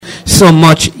so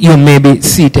much you may be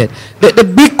seated. The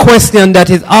big question that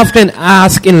is often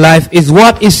asked in life is,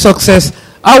 what is success,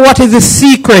 or what is the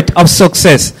secret of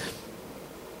success?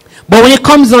 But when it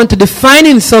comes on to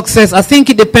defining success, I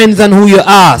think it depends on who you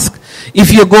ask.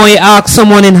 If you go and ask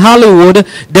someone in Hollywood,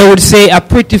 they would say a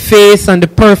pretty face and the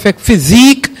perfect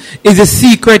physique is the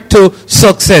secret to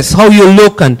success. How you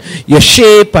look and your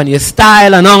shape and your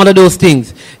style and all of those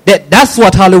things. That's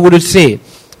what Hollywood would say.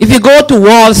 If you go to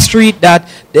Wall Street,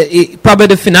 probably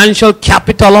the financial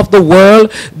capital of the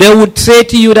world, they would say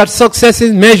to you that success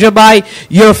is measured by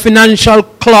your financial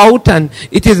clout, and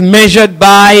it is measured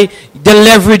by the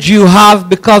leverage you have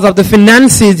because of the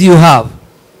finances you have.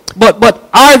 But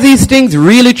are these things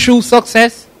really true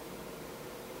success?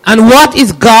 And what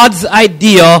is God's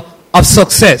idea of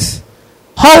success?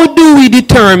 How do we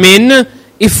determine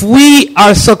if we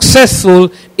are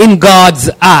successful in God's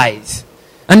eyes?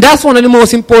 And that's one of the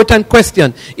most important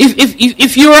questions.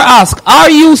 If you were asked, are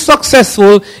you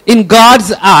successful in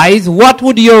God's eyes, what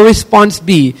would your response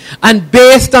be? And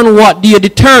based on what do you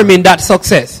determine that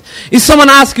success? If someone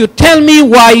asks you, tell me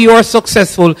why you are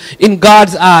successful in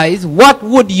God's eyes, what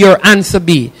would your answer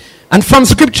be? And from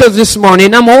scriptures this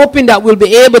morning, I'm hoping that we'll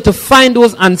be able to find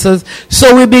those answers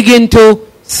so we begin to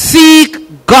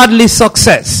seek godly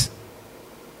success.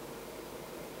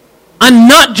 And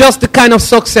not just the kind of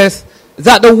success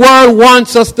that the world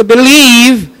wants us to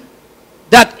believe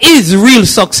that is real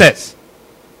success.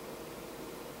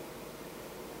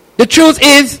 The truth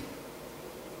is,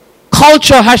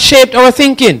 culture has shaped our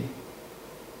thinking.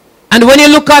 And when you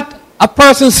look at a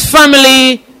person's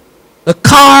family, the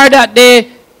car that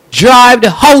they drive, the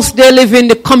house they live in,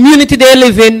 the community they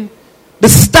live in, the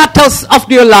status of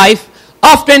their life,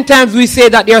 oftentimes we say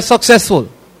that they are successful.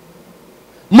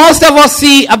 Most of us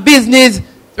see a business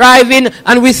thriving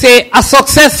and we say a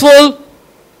successful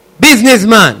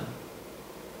businessman.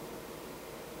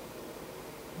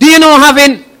 Do you know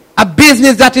having a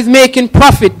business that is making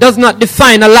profit does not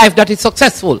define a life that is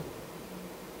successful?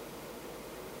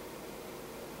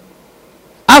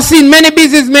 I've seen many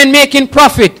businessmen making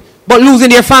profit but losing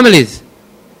their families.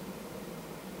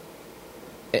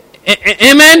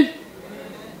 Amen?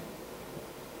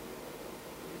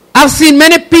 I've seen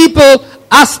many people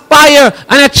aspire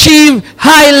and achieve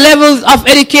high levels of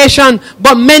education,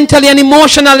 but mentally and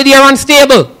emotionally they are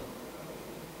unstable.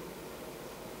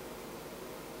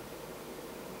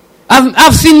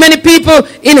 I've seen many people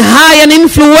in high and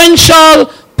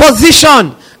influential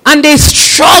position, and they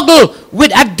struggle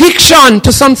with addiction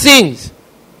to some things.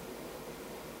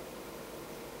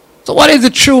 So what is the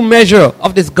true measure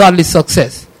of this godly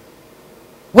success?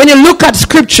 When you look at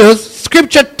scriptures,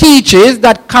 scripture teaches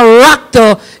that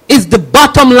character is the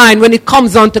bottom line when it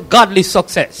comes down to godly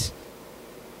success.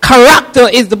 Character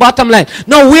is the bottom line.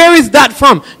 Now, where is that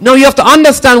from? Now, you have to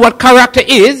understand what character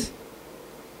is.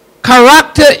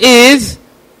 Character is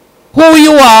who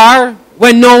you are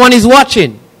when no one is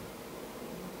watching.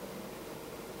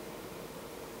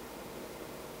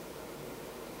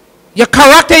 Your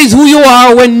character is who you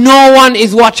are when no one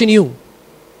is watching you.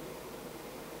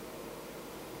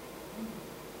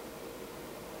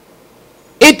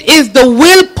 It is the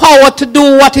willpower to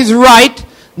do what is right,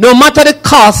 no matter the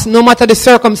cost, no matter the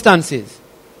circumstances.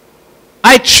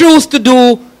 I choose to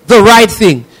do the right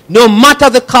thing, no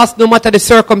matter the cost, no matter the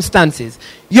circumstances.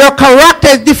 Your character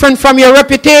is different from your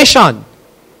reputation.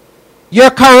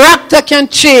 Your character can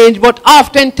change, but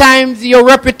oftentimes your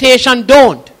reputation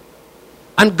don't.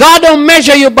 And God don't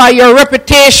measure you by your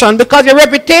reputation, because your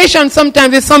reputation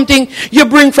sometimes is something you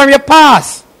bring from your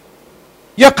past.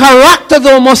 Your character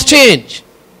though must change.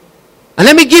 And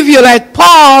let me give you, like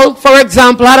Paul, for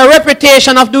example, had a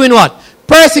reputation of doing what?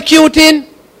 Persecuting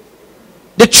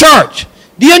the church.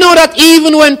 Do you know that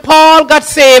even when Paul got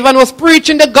saved and was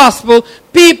preaching the gospel,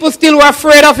 people still were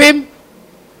afraid of him?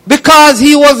 Because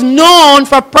he was known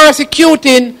for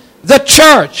persecuting the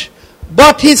church.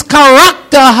 But his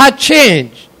character had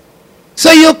changed.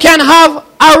 So you can have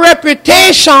a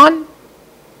reputation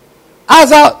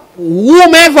as a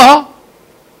whomever,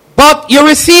 but you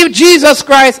receive Jesus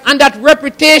Christ and that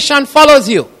reputation follows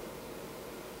you.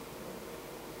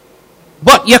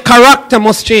 But your character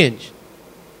must change.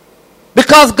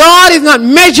 Because God is not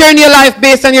measuring your life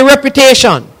based on your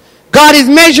reputation. God is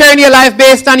measuring your life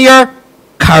based on your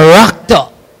character.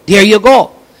 There you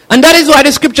go. And that is why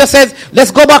the scripture says,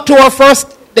 let's go back to our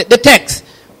first, the text.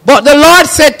 But the Lord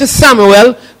said to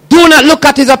Samuel, do not look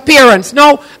at his appearance.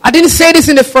 Now, I didn't say this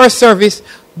in the first service,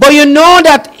 but you know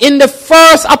that in the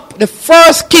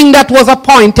first king that was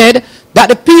appointed, that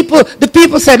the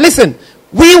people said, listen,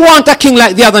 we want a king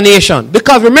like the other nation.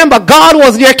 Because remember, God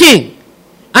was their king.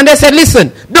 And they said,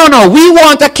 listen, no, we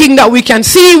want a king that we can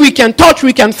see, we can touch,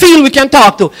 we can feel, we can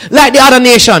talk to, like the other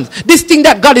nations. This thing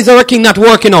that God is our king not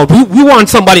working out. We want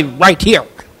somebody right here.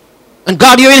 And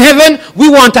God, you're in heaven, we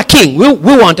want a king.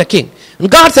 We want a king. And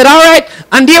God said, all right.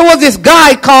 And there was this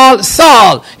guy called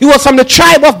Saul. He was from the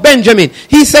tribe of Benjamin.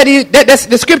 He said,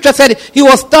 the scripture said he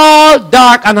was tall,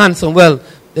 dark, and handsome. Well,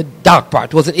 the dark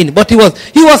part wasn't in it, but he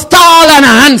was tall and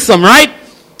handsome, right?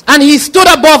 And he stood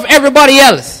above everybody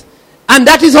else. And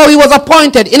that is how he was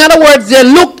appointed. In other words, they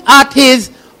looked at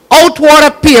his outward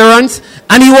appearance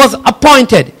and he was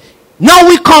appointed. Now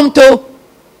we come to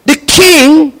the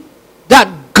king that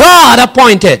God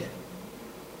appointed.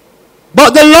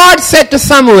 But the Lord said to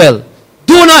Samuel,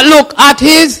 do not look at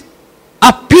his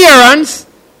appearance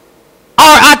or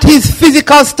at his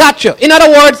physical stature. In other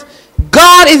words,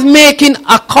 God is making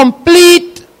a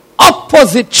complete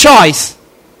opposite choice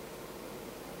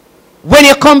when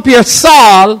you compare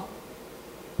Saul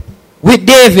with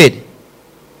David.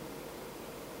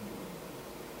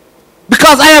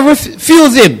 Because I have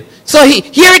refused him. So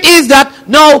here it is that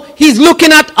now he's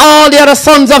looking at all the other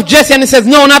sons of Jesse and he says,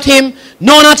 no, not him,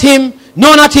 no, not him,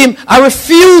 no, not him. I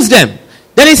refuse them.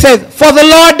 Then he says, for the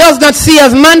Lord does not see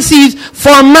as man sees,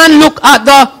 for man look at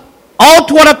the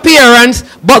outward appearance,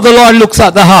 but the Lord looks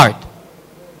at the heart.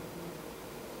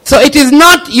 So it is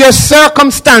not your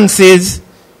circumstances,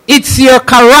 it's your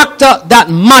character that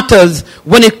matters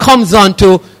when it comes on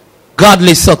to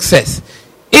godly success.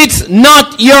 It's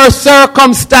not your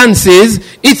circumstances,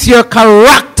 it's your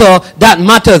character that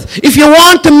matters. If you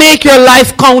want to make your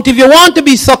life count, if you want to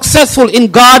be successful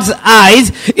in God's eyes,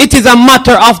 it is a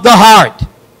matter of the heart.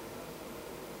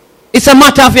 It's a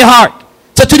matter of your heart.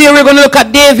 So today we're going to look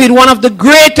at David, one of the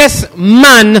greatest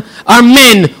men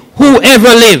who ever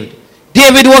lived.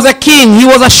 David was a king, he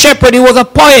was a shepherd, he was a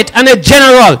poet and a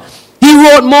general. He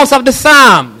wrote most of the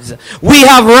Psalms we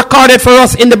have recorded for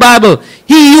us in the Bible.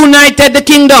 He united the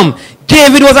kingdom.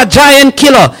 David was a giant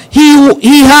killer.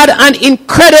 He had an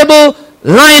incredible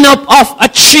lineup of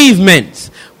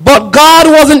achievements. But God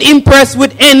wasn't impressed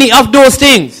with any of those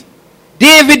things.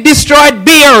 David destroyed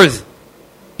bears.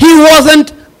 He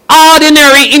wasn't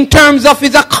ordinary in terms of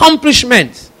his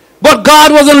accomplishments. But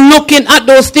God wasn't looking at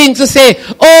those things to say,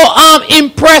 oh, I'm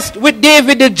impressed with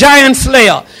David the giant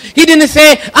slayer. He didn't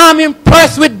say, I'm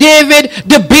impressed with David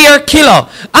the bear killer.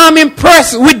 I'm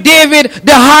impressed with David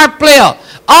the harp player.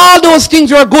 All those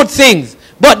things were good things.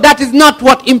 But that is not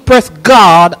what impressed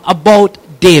God about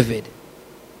David.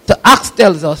 So Acts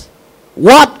tells us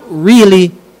what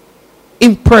really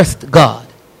impressed God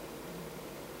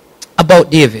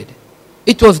about David.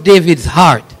 It was David's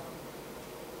heart.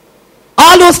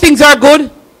 All those things are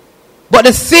good, but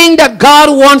the thing that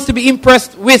God wants to be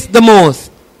impressed with the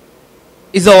most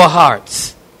is our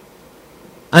hearts.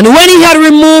 And when he had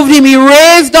removed him, he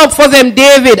raised up for them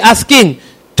David as king,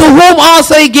 to whom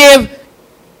also he gave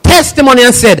testimony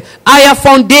and said, I have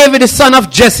found David the son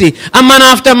of Jesse, a man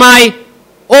after my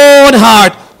own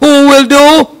heart, who will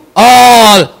do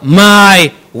all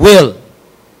my will.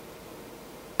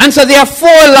 And so there are 4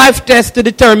 life tests to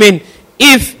determine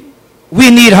if we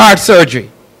need heart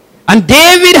surgery. And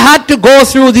David had to go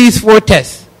through these 4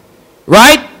 tests.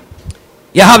 Right?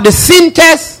 You have the sin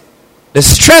test, the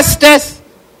stress test,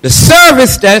 the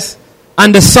service test,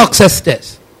 and the success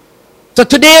test. So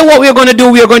today what we're going to do,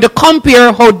 we are going to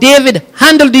compare how David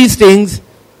handled these things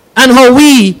and how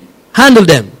we handle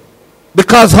them.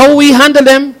 Because how we handle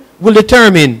them will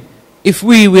determine if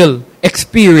we will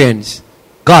experience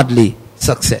godly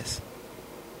success.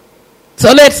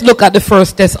 So let's look at the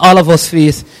first test all of us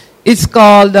face. It's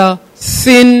called the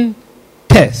sin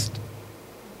test.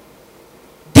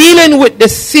 Dealing with the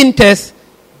sin test,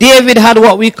 David had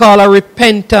what we call a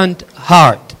repentant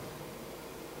heart.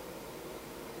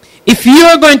 If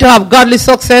you're going to have godly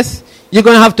success, you're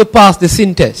going to have to pass the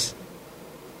sin test.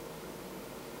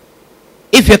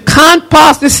 If you can't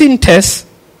pass the sin test,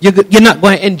 you're not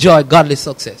going to enjoy godly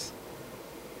success.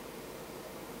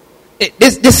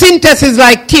 The sin test is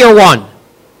like tier 1.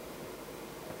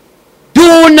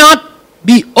 Do not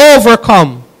be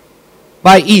overcome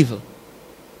by evil,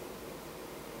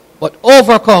 but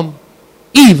overcome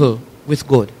evil with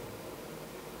good.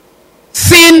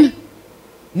 Sin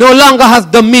no longer has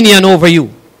dominion over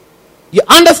you. You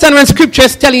understand when scripture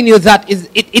is telling you that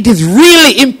it is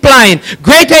really implying,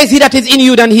 greater is he that is in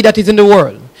you than he that is in the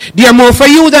world. They are more for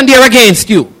you than they are against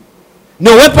you.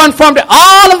 No weapon formed.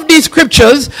 All of these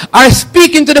scriptures are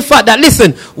speaking to the fact that,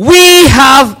 listen, we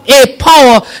have a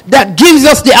power that gives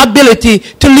us the ability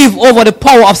to live over the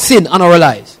power of sin on our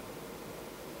lives.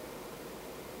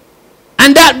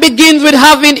 And that begins with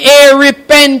having a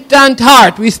repentant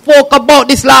heart. We spoke about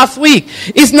this last week.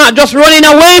 It's not just running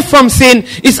away from sin,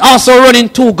 it's also running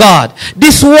to God.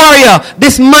 This warrior,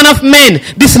 this man of men,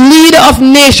 this leader of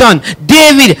nation,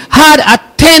 David had a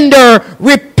tender,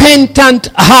 repentant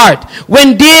heart.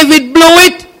 When David blew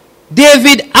it,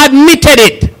 David admitted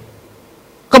it.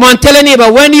 Come on, tell a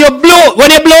neighbor, when you blow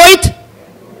it,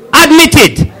 admit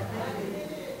it.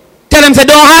 Tell them, say,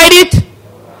 don't hide it.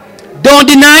 Don't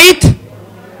deny it.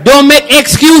 Don't make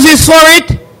excuses for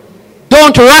it.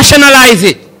 Don't rationalize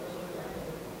it.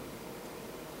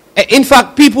 In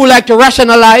fact, people who like to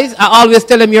rationalize, I always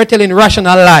tell them you're telling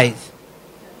rational lies.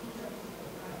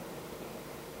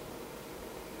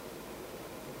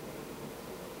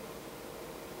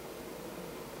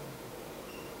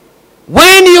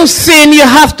 When you sin, you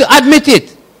have to admit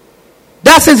it.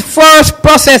 That's his first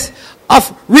process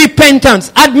of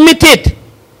repentance. Admit it.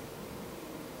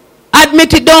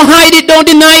 Admit it. Don't hide it. Don't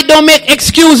deny it. Don't make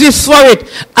excuses for it.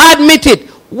 Admit it.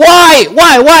 Why?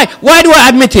 Why do I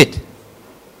admit it?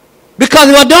 Because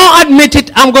if I don't admit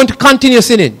it, I'm going to continue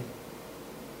sinning.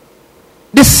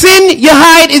 The sin you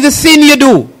hide is the sin you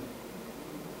do.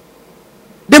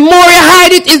 The more you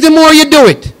hide it is the more you do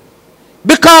it.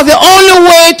 Because the only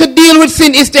way to deal with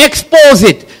sin is to expose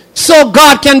it so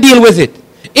God can deal with it.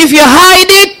 If you hide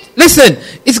it, listen,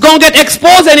 it's going to get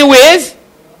exposed anyways.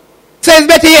 So it's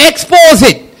better you expose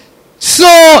it. So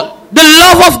the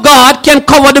love of God can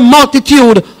cover the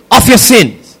multitude of your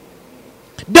sins.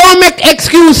 Don't make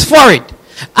excuse for it.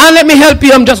 And let me help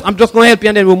you. I'm just going to help you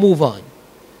and then we'll move on.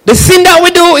 The sin that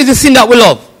we do is the sin that we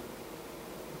love.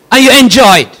 And you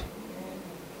enjoy it.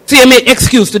 So you make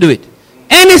excuse to do it.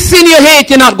 Any sin you hate,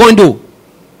 you're not going to do.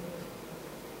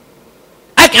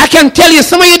 I can tell you,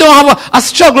 some of you don't have a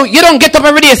struggle. You don't get up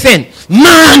every day saying,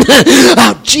 man,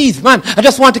 oh jeez, man, I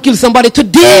just want to kill somebody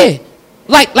today.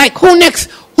 Like who next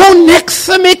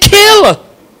to me kill?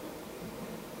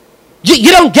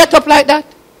 You don't get up like that.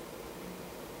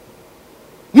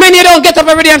 Many don't get up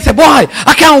every day and say, boy,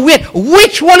 I can't wait.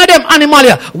 Which one of them animal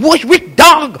here? Which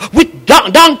dog? Which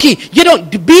donkey? You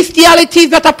don't, bestiality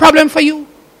is not a problem for you.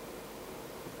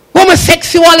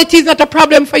 Homosexuality is not a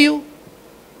problem for you.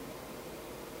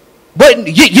 But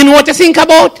you know what to think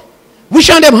about? Which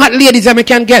one of them hot ladies that we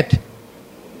can get?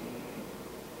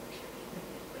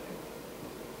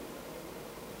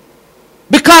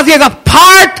 Because there's a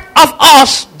part of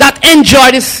us that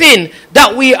enjoy the sin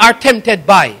that we are tempted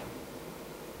by.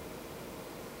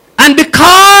 And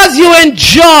because you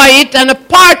enjoy it and a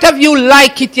part of you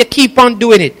like it, you keep on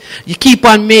doing it. You keep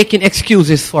on making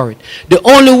excuses for it. The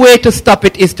only way to stop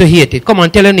it is to hate it. Come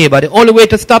on, tell your neighbor. The only way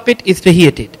to stop it is to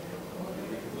hate it.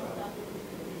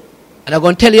 And I'm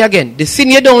going to tell you again. The sin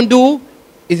you don't do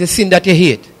is the sin that you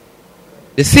hate.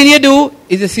 The sin you do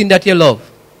is the sin that you love.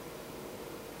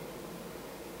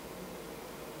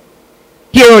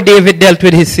 Here David dealt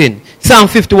with his sin. Psalm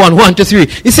 51, 1-3.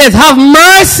 He says, have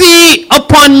mercy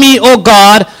upon me, O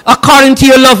God, according to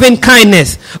your loving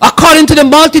kindness, according to the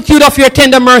multitude of your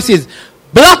tender mercies.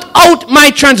 Blot out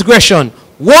my transgression.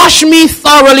 Wash me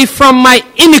thoroughly from my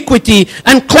iniquity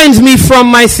and cleanse me from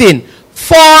my sin.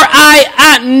 For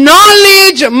I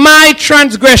acknowledge my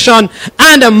transgression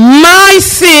and my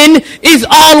sin is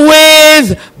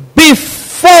always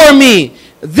before me.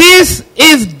 This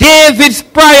is David's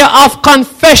prayer of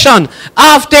confession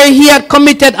after he had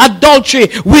committed adultery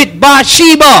with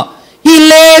Bathsheba. He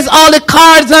lays all the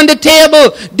cards on the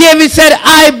table. David said,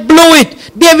 I blew it.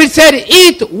 David said,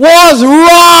 it was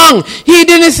wrong. He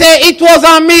didn't say it was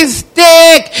a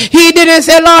mistake. He didn't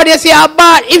say, Lord, you see how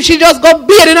bad. If she just got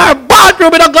beat in her bathroom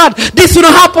with a God, this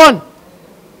wouldn't happen.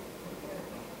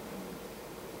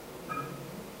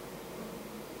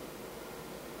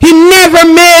 He never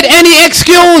made any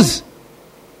excuse.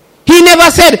 He never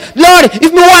said, Lord,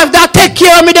 if my wife that take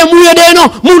care of me, then we are there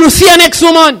now. We will see a next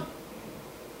woman.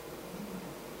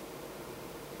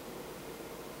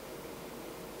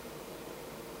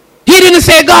 He didn't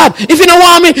say, God, if you don't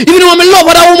want me love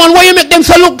with a woman, why you make them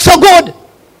look so good?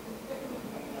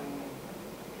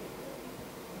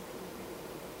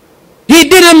 He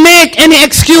didn't make any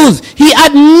excuse. He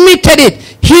admitted it.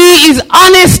 He is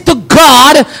honest to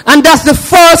God, and that's the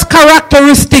first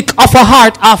characteristic of a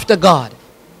heart after God.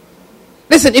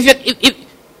 Listen, if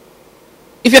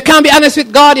you can't be honest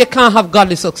with God, you can't have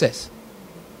godly success.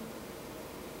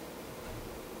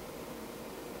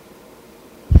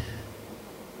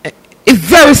 It's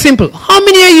very simple. How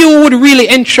many of you would really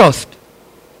entrust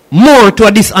more to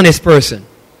a dishonest person?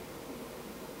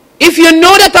 If you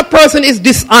know that a person is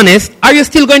dishonest, are you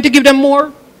still going to give them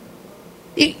more?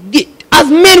 As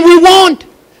men, we won't.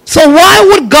 So why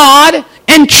would God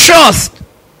entrust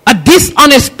a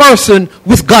dishonest person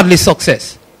with godly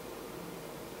success.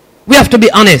 We have to be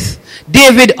honest.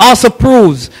 David also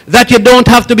proves that you don't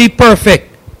have to be perfect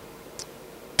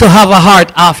to have a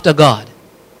heart after God.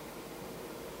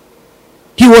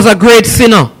 He was a great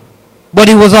sinner, but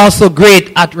he was also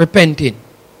great at repenting.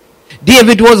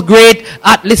 David was great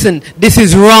at, listen, this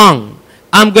is wrong.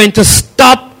 I'm going to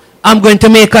stop. I'm going to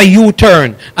make a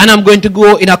U-turn. And I'm going to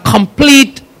go in a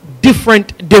complete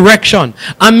different direction.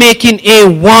 I'm making a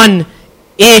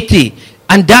 180.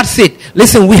 And that's it.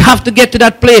 Listen, we have to get to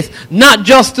that place. Not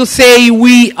just to say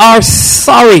we are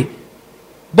sorry,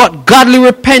 but godly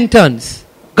repentance.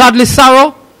 Godly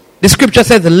sorrow, the scripture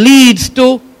says, leads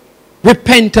to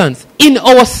repentance. In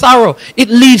our sorrow, it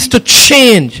leads to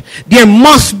change. There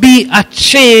must be a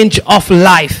change of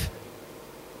life.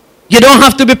 You don't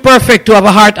have to be perfect to have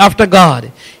a heart after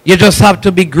God. You just have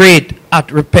to be great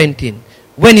at repenting.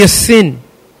 When you sin,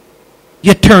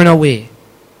 you turn away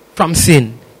from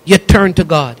sin. You turn to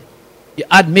God. You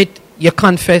admit, you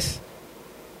confess,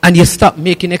 and you stop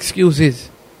making excuses.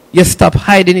 You stop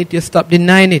hiding it. You stop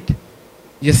denying it.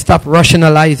 You stop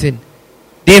rationalizing.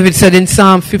 David said in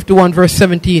Psalm 51 verse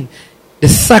 17, the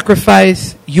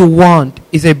sacrifice you want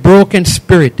is a broken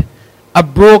spirit, a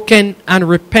broken and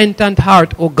repentant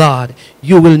heart, O God,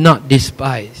 you will not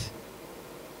despise.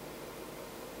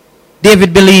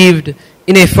 David believed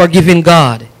in a forgiving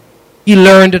God. He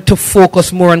learned to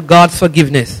focus more on God's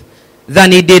forgiveness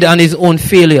than he did on his own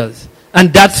failures.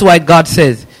 And that's why God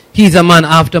says, he's a man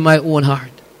after my own heart.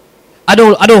 I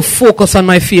don't focus on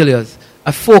my failures.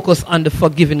 I focus on the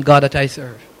forgiving God that I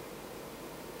serve.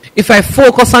 If I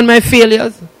focus on my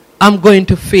failures, I'm going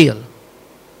to fail.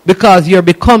 Because you're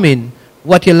becoming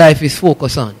what your life is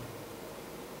focused on.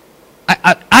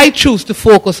 I choose to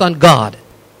focus on God.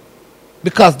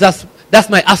 Because that's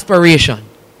my aspiration.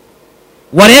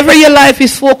 Whatever your life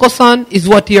is focused on is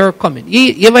what you're coming. Have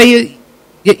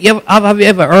you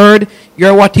ever heard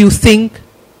you're what you think?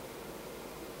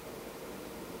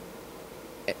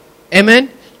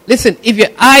 Amen? Listen, if your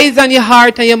eyes and your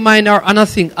heart and your mind are on a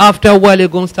thing, after a while you're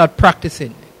going to start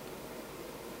practicing.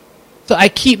 So I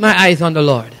keep my eyes on the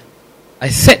Lord. I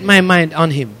set my mind on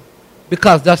Him.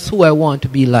 Because that's who I want to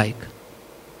be like.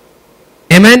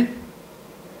 Amen?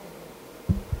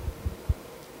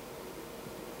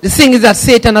 The thing is that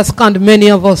Satan has conned many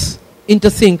of us into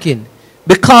thinking,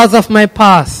 because of my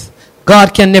past,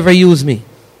 God can never use me.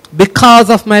 Because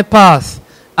of my past,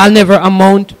 I'll never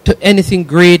amount to anything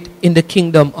great in the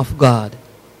kingdom of God.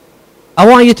 I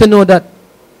want you to know that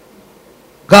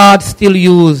God still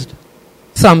used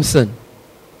Samson.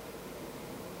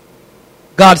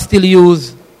 God still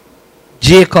used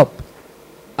Jacob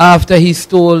after he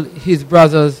stole his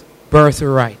brother's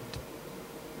birthright.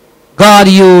 God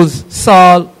used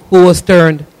Saul, who was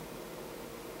turned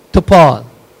to Paul.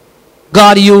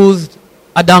 God used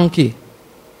a donkey.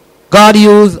 God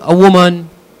used a woman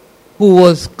who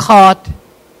was caught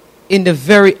in the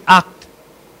very act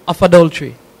of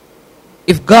adultery.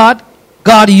 If God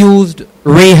used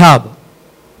Rahab.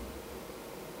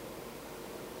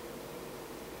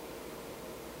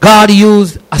 God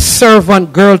used a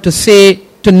servant girl to say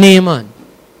to Naaman,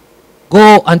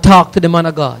 go and talk to the man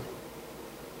of God.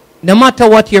 No matter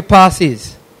what your past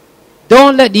is,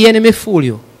 don't let the enemy fool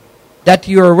you that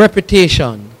your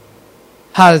reputation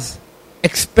has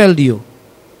expelled you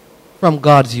from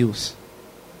God's use.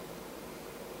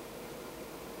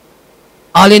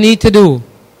 All you need to do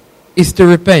is to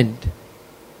repent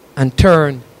and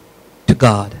turn to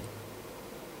God.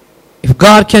 If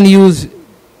God can use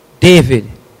David,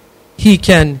 He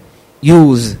can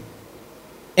use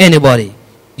anybody.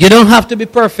 You don't have to be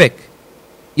perfect.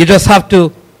 You just have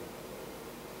to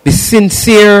be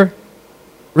sincere,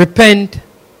 repent,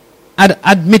 and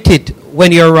admit it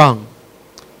when you're wrong.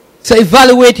 So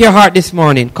evaluate your heart this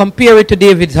morning. Compare it to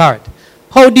David's heart.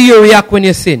 How do you react when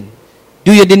you sin?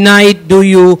 Do you deny it? Do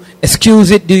you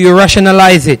excuse it? Do you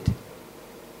rationalize it?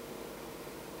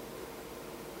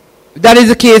 If that is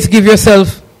the case, give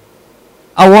yourself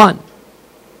a 1.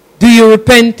 Do you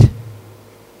repent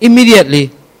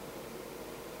immediately?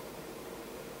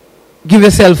 Give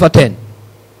yourself a 10.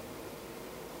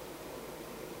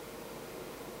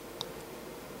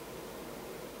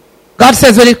 God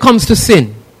says when it comes to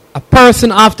sin, a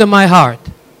person after my heart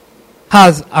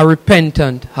has a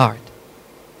repentant heart.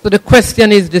 So the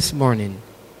question is this morning,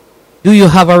 do you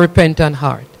have a repentant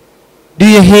heart? Do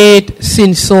you hate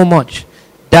sin so much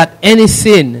that any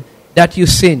sin that you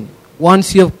sin,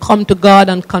 once you've come to God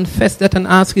and confessed that and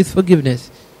asked His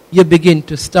forgiveness, you begin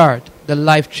to start the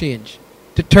life change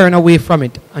to turn away from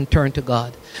it and turn to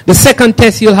God. The second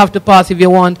test you'll have to pass if you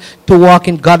want to walk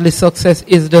in godly success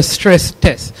is the stress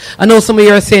test. I know some of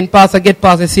you are saying, Pastor, get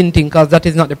past the sin thing because that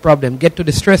is not the problem. Get to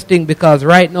the stress thing because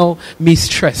right now, me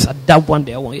stress. That one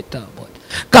day I want you to talk about.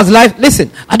 Because life, listen,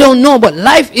 I don't know, but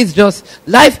life is,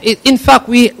 in fact,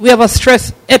 we have a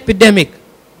stress epidemic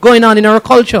going on in our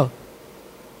culture.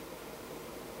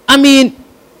 I mean,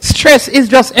 stress is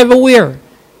just everywhere.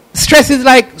 Stress is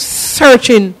like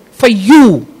searching for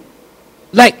you.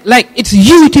 Like it's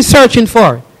you it is searching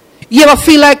for. You ever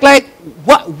feel like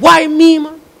what? Why me,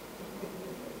 man?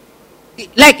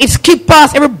 Like it's skip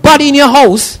past everybody in your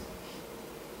house.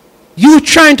 You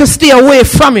trying to stay away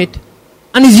from it,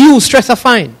 and it's you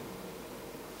stressifying.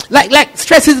 Like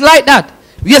stress is like that.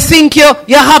 You think you're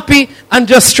happy, and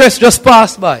just stress just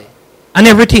pass by, and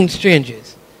everything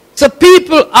changes. So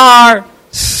people are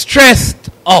stressed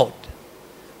out.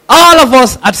 All of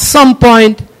us at some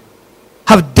point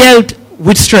have dealt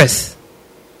with stress.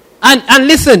 And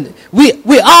listen, we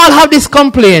all have this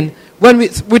complaint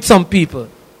with some people.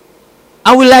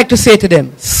 I would like to say to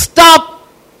them, stop,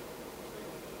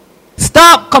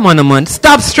 come on man,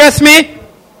 stop stress me.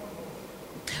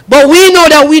 But we know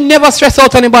that we never stress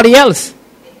out anybody else.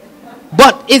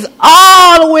 But it's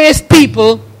always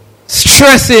people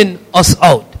stressing us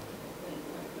out.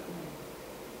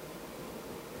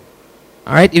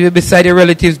 Alright, if you're beside your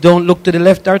relatives, don't look to the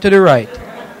left or to the right.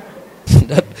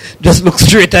 Just look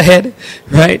straight ahead,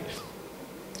 right?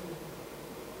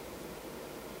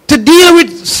 To deal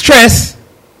with stress,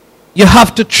 you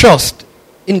have to trust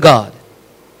in God.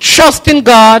 Trust in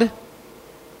God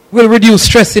will reduce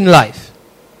stress in life.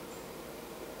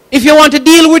 If you want to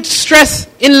deal with stress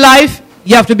in life,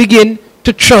 you have to begin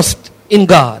to trust in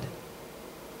God.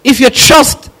 If you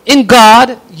trust in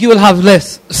God, you will have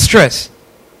less stress.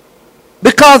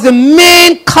 Because the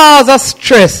main cause of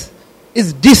stress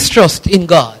is distrust in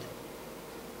God.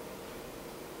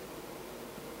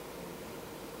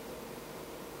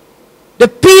 The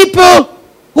people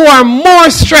who are more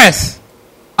stressed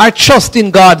are trusting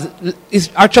God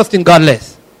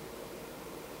less.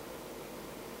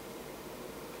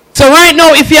 So right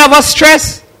now, if you have a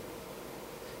stress,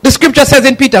 the scripture says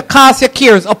in Peter, cast your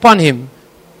cares upon him.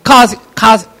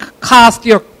 Cast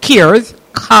your cares,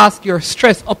 cast your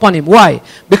stress upon him. Why?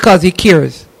 Because he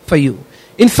cares for you.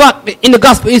 In fact, in the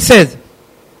gospel it says,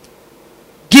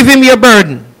 give him your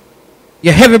burden,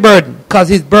 your heavy burden, because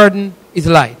his burden is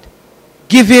light.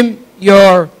 Give him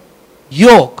your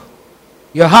yoke,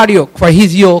 your hard yoke, for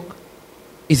his yoke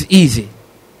is easy.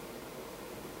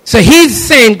 So he's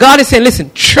saying, God is saying, listen,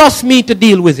 trust me to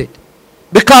deal with it.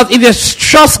 Because if you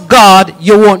trust God,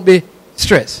 you won't be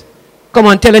stressed. Come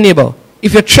on, tell a neighbor,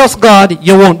 if you trust God,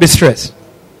 you won't be stressed.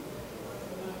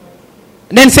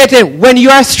 And then say to him, when you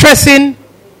are stressing,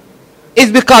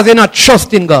 it's because you're not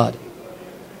trusting God.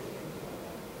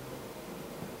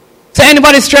 So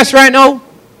anybody stressed right now?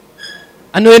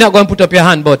 I know you're not going to put up your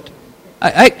hand, but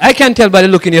I can tell by the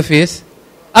look in your face.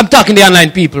 I'm talking to the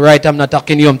online people, right? I'm not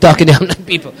talking to you, I'm talking to the online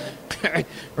people.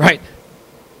 Right?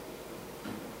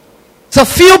 So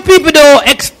few people though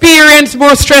experience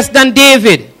more stress than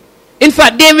David. In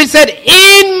fact, David said,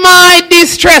 in my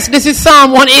distress, this is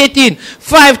Psalm 118,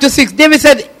 5-6. David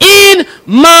said, in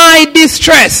my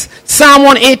distress, Psalm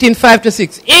 118,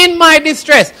 5-6. In my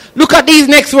distress. Look at these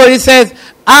next words. It says,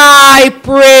 I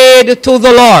prayed to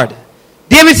the Lord.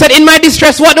 David said, in my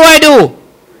distress, what do I do?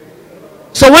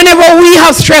 So whenever we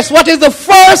have stress, what is the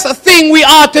first thing we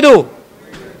ought to do?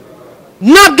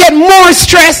 Not get more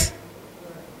stress.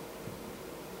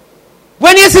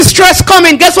 When you see stress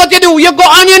coming, guess what you do? You go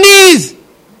on your knees.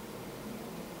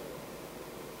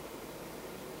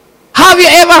 Have you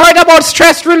ever heard about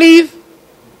stress relief?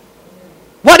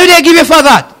 What do they give you for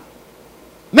that?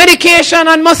 Medication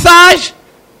and massage?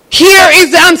 Here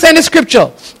is the answer in the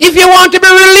scripture. If you want to be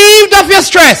relieved of your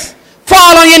stress,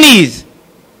 fall on your knees.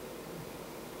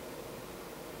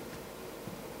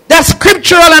 That's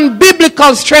scriptural and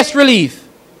biblical stress relief.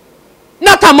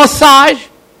 Not a massage.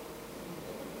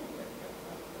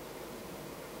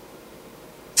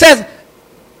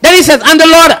 Then he says, and the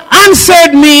Lord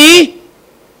answered me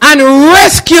and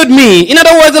rescued me. In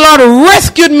other words, the Lord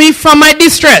rescued me from my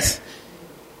distress.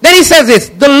 Then he says this,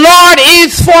 the Lord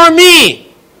is for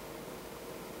me,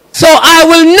 so I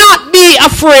will not be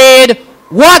afraid.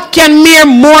 What can mere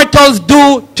mortals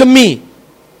do to me?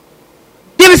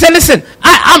 David said, listen,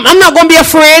 I'm not going to be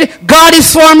afraid. God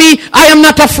is for me. I am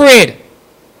not afraid.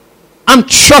 I'm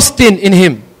trusting in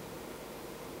him.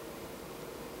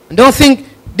 And don't think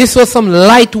this was some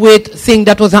lightweight thing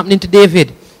that was happening to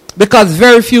David, because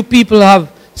very few people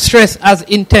have stress as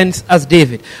intense as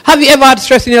David. Have you ever had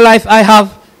stress in your life? I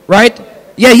have, right?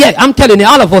 Yeah, I'm telling you,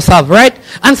 all of us have, right?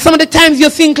 And some of the times you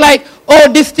think like,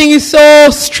 oh, this thing is so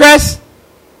stressful.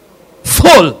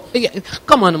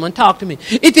 Come on, man, talk to me.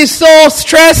 It is so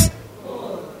stressful.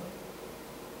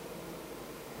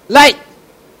 Like,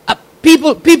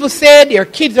 people say their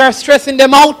kids are stressing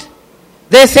them out.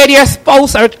 They say their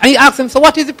spouse, and you ask them, so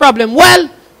what is the problem? Well,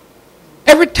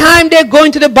 every time they go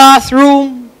into the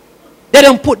bathroom, they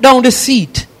don't put down the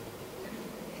seat.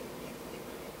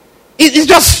 It's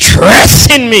just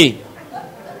stressing me.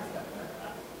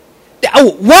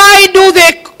 Why do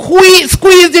they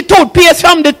squeeze the toothpaste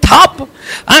from the top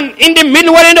and in the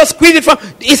middle where they don't squeeze it from?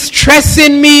 It's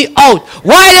stressing me out.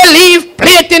 Why they leave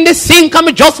plate in the sink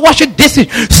and just wash the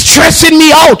dishes? Stressing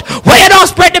me out. Why you don't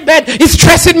spread the bed? It's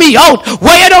stressing me out.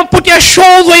 Why you don't put your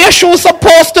shoes where your shoes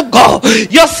supposed to go?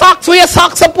 Your socks where your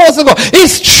socks supposed to go?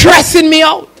 It's stressing me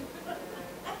out.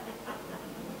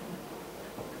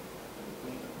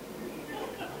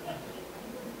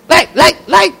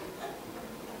 Like.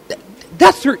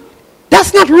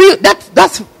 That's not real.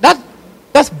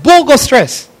 That's bogus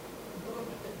stress.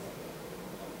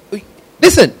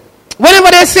 Listen,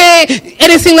 whenever they say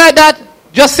anything like that,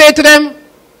 just say to them,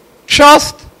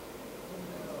 trust.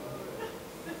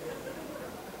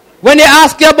 When they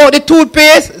ask you about the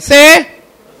toothpaste, say.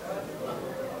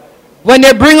 When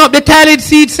they bring up the toilet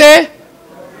seat, say.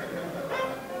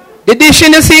 The dish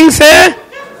in the sink, say.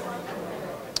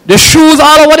 The shoes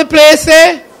all over the place,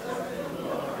 say.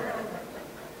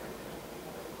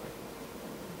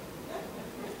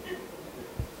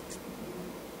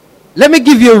 Let me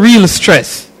give you a real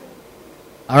stress.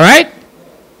 All right?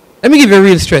 Let me give you a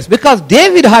real stress. Because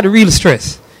David had real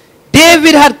stress.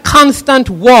 David had constant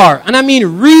war. And I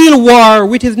mean real war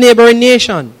with his neighboring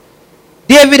nation.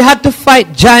 David had to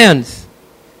fight giants.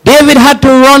 David had to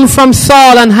run from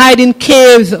Saul and hide in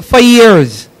caves for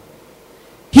years.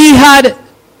 He had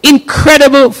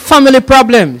incredible family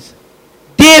problems.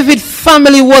 David's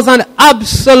family was an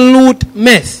absolute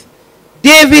mess.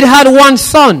 David had one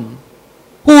son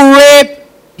who raped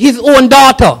his own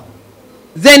daughter.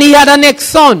 Then he had a next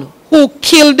son who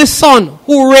killed the son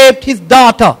who raped his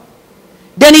daughter.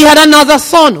 Then he had another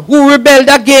son who rebelled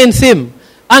against him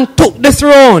and took the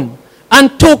throne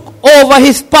and took over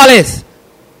his palace.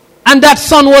 And that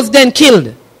son was then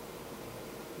killed.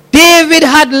 David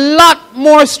had a lot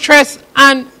more stress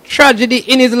and tragedy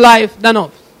in his life than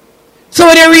us. So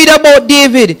when you read about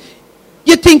David,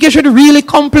 you think you should really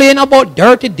complain about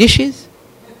dirty dishes?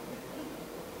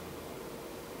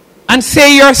 And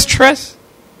say you're stressed?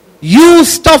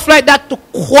 Use stuff like that to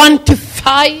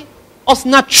quantify us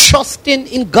not trusting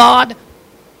in God?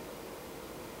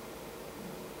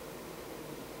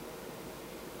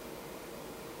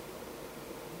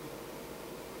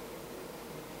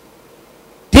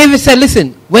 David said,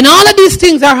 listen, when all of these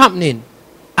things are happening,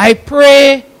 I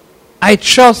pray, I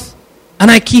trust,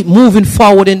 and I keep moving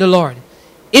forward in the Lord.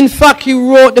 In fact, he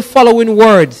wrote the following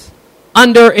words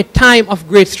under a time of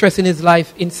great stress in his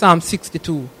life in Psalm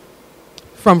 62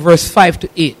 from verse 5 to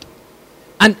 8.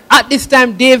 And at this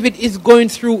time, David is going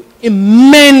through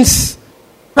immense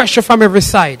pressure from every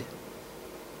side.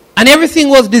 And everything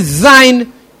was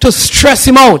designed to stress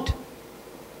him out.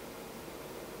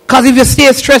 Because if you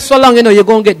stay stressed for long, you're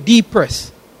going to get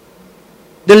depressed.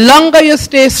 The longer you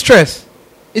stay stressed,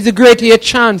 is the greater your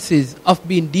chances of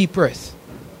being depressed.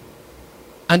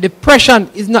 And depression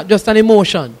is not just an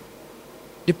emotion.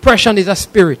 Depression is a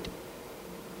spirit.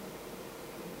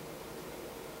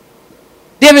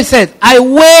 David says, I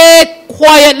wait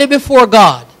quietly before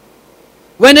God.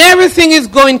 When everything is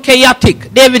going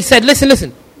chaotic, David said,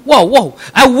 listen. Whoa.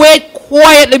 I wait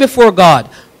quietly before God.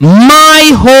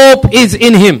 My hope is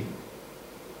in him.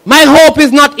 My hope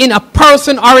is not in a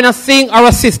person or in a thing or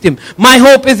a system. My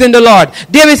hope is in the Lord.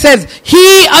 David says,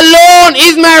 He alone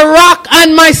is my rock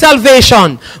and my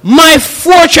salvation, my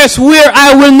fortress where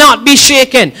I will not be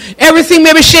shaken. Everything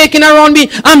may be shaking around me.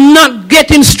 I'm not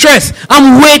getting stressed.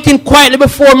 I'm waiting quietly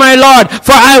before my Lord,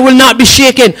 for I will not be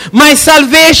shaken. My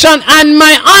salvation and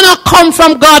my honor come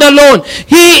from God alone.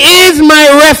 He is my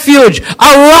refuge,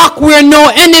 a rock where no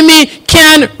enemy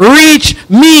can reach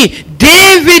me.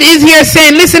 David is here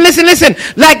saying, listen.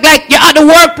 Like you're at the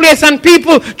workplace and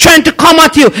people trying to come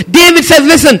at you. David says,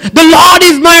 listen, the Lord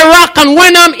is my rock, and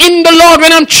when I'm in the Lord,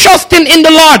 when I'm trusting in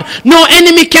the Lord, no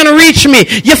enemy can reach me.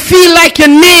 You feel like your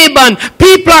neighbor and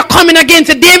people are coming against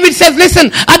you. David says,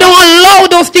 listen, I don't allow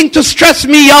those things to stress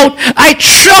me out. I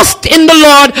trust in the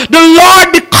Lord. The Lord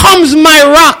becomes my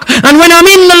rock, and when I'm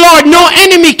in the Lord, no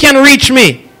enemy can reach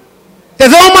me. He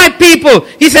says,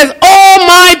 oh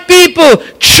my people,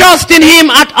 trust in him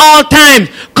at all times.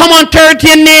 Come on, turn to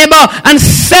your neighbor and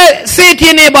say to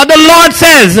your neighbor, the Lord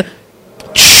says,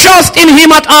 trust in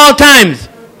him at all times.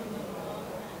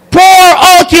 Pour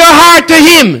out your heart to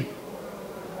him,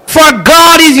 for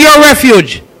God is your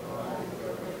refuge.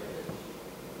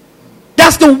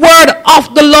 That's the word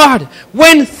of the Lord.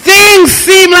 When things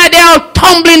seem like they are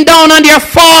tumbling down and they are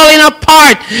falling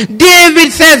apart,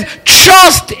 David says,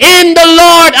 trust in the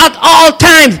Lord at all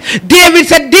times. David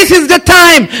said, this is the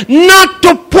time not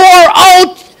to pour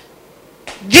out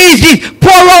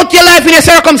pour out your life in your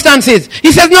circumstances.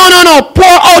 He says, no. Pour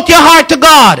out your heart to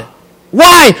God.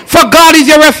 Why? For God is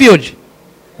your refuge.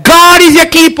 God is your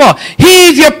keeper. He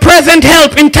is your present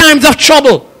help in times of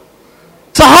trouble.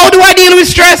 So how do I deal with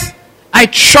stress? I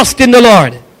trust in the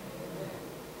Lord.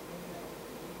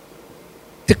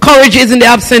 The courage isn't the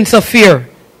absence of fear.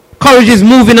 Courage is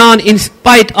moving on in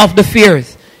spite of the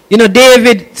fears. You know,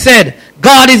 David said,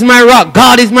 God is my rock.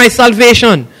 God is my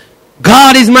salvation.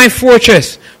 God is my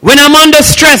fortress. When I'm under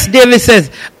stress, David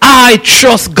says, I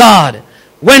trust God.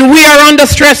 When we are under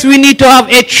stress, we need to have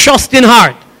a trusting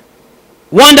heart.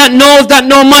 One that knows that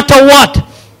no matter what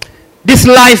this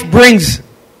life brings,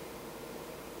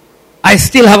 I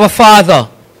still have a Father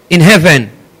in heaven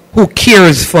who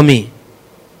cares for me.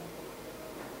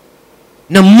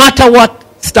 No matter what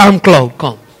storm cloud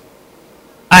comes,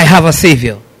 I have a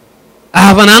Savior. I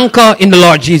have an anchor in the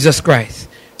Lord Jesus Christ.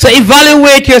 So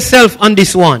evaluate yourself on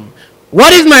this one.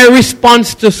 What is my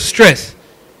response to stress?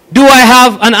 Do I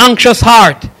have an anxious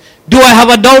heart? Do I have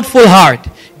a doubtful heart?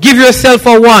 Give yourself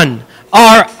a 1.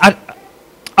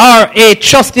 Or a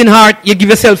trusting heart, you give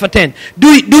yourself a 10. Do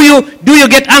you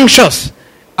get anxious?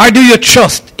 Or do you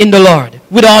trust in the Lord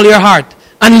with all your heart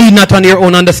and lean not on your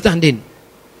own understanding?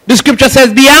 The scripture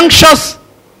says, be anxious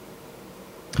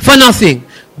for nothing,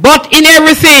 but in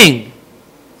everything,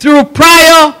 through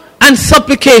prayer and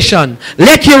supplication,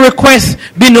 let your requests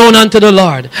be known unto the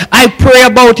Lord. I pray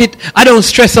about it. I don't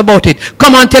stress about it.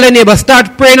 Come on, tell a neighbor,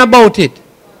 start praying about it.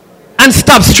 And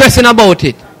stop stressing about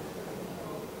it.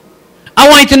 I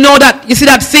want you to know that, you see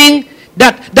that thing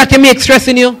that you make stress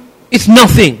in you? It's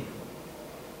nothing.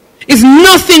 It's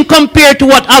nothing compared to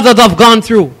what others have gone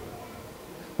through.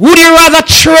 Would you rather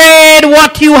trade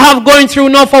what you have going through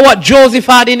now for what Joseph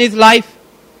had in his life?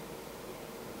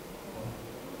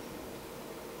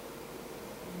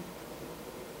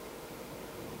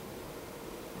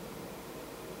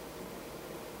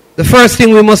 The first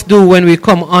thing we must do when we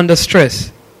come under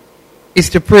stress is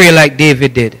to pray like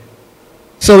David did.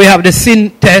 So we have the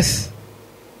sin test.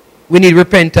 We need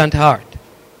repentant heart.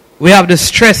 We have the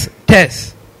stress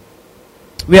test.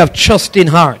 We have trust in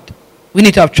heart. We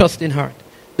need to have trust in heart.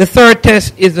 The third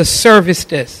test is the service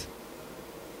test.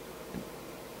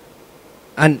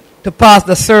 And to pass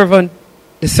the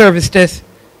service test,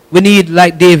 we need,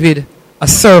 like David, a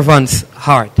servant's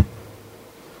heart.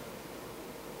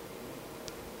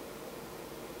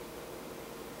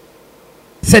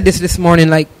 I said this morning,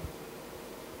 like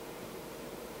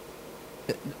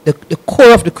the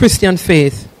core of the Christian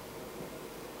faith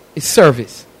is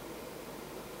service.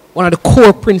 One of the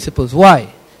core principles.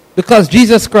 Why? Because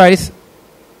Jesus Christ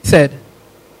said,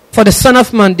 for the Son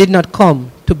of Man did not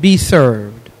come to be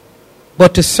served,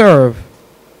 but to serve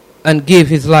and give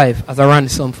his life as a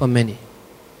ransom for many.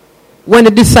 When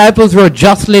the disciples were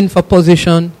jostling for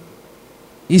position,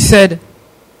 he said,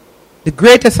 the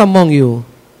greatest among you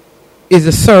is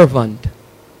the servant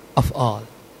of all.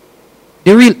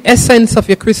 The real essence of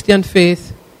your Christian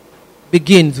faith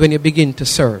begins when you begin to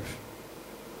serve.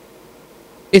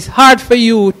 It's hard for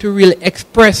you to really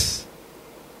express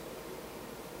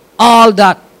all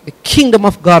that the kingdom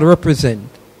of God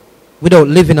represents without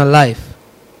living a life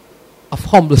of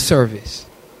humble service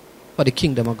for the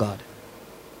kingdom of God.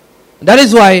 And that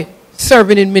is why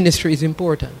serving in ministry is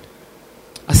important.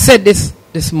 I said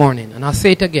this morning, and I'll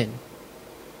say it again.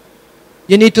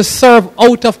 You need to serve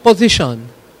out of position,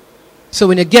 so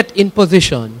when you get in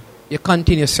position, you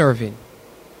continue serving.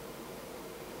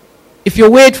 If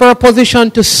you wait for a position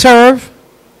to serve,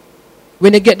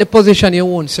 when you get the position, you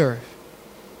won't serve.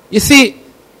 You see,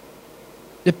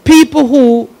 the people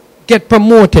who get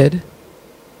promoted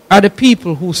are the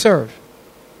people who serve.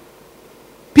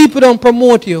 People don't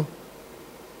promote you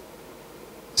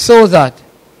so that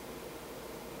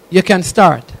you can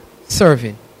start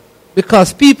serving.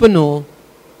 Because people know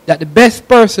that the best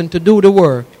person to do the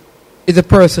work is the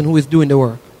person who is doing the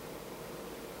work.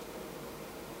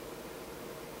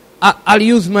 I'll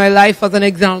use my life as an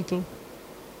example.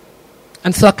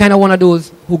 And so I kind of one of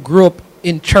those who grew up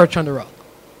in Church on the Rock.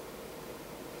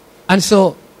 And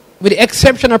so, with the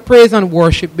exception of praise and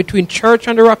worship, between Church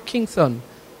on the Rock, Kingston,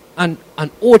 and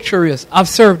Ocherius, I've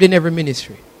served in every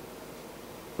ministry.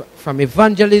 from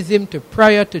evangelism to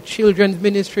prayer to children's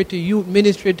ministry to youth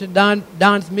ministry to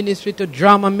dance ministry to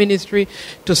drama ministry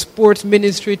to sports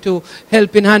ministry to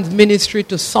helping hands ministry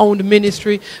to sound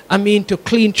ministry, to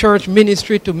clean church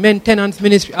ministry to maintenance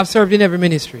ministry. I've served in every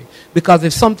ministry because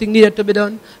if something needed to be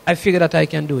done, I figured that I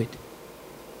can do it.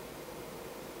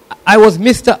 I was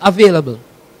Mr. Available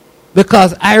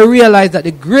because I realized that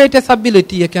the greatest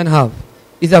ability you can have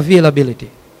is availability.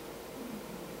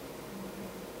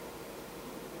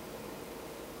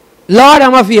 Lord,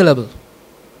 I'm available.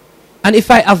 And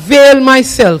if I avail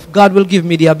myself, God will give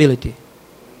me the ability.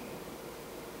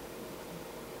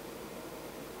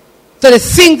 So the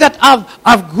things that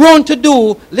I've grown to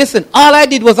do, listen, all I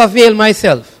did was avail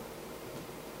myself.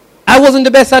 I wasn't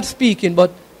the best at speaking,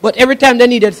 but every time they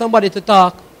needed somebody to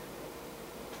talk,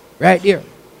 right there.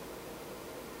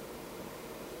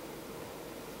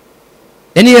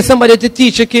 They needed somebody to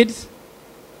teach the kids.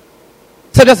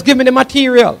 So just give me the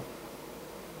material.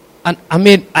 And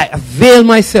I availed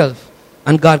myself,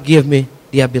 and God gave me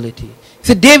the ability.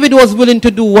 See, David was willing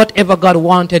to do whatever God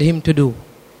wanted him to do.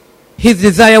 His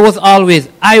desire was always,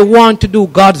 I want to do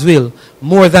God's will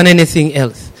more than anything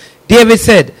else. David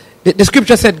said, the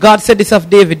scripture said, God said this of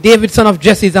David, David, son of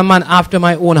Jesse, is a man after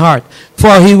my own heart,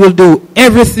 for he will do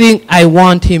everything I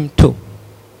want him to.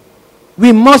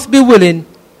 We must be willing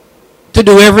to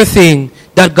do everything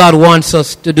that God wants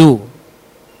us to do.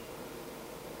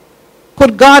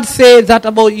 Could God say that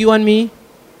about you and me?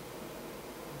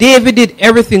 David did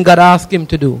everything God asked him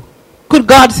to do. Could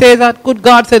God say that? Could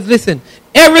God say, listen,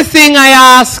 everything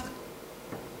I ask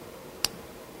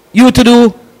you to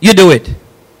do, you do it.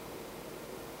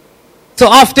 So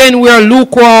often we are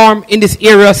lukewarm in this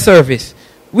area of service.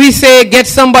 We say, get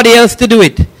somebody else to do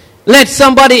it. Let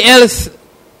somebody else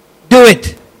do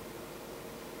it.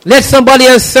 Let somebody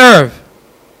else serve.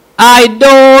 I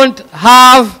don't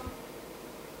have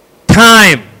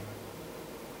time.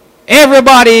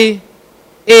 Everybody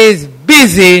is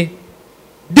busy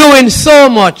doing so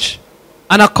much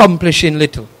and accomplishing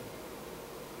little.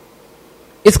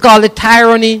 It's called the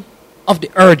tyranny of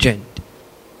the urgent.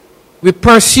 We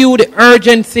pursue the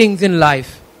urgent things in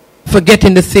life,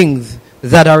 forgetting the things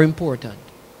that are important.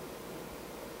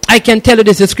 I can tell you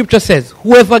this, the scripture says,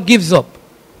 whoever gives up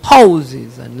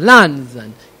houses and lands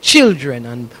and children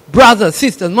and brothers,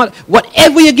 sisters, mother,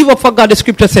 whatever you give up for God, the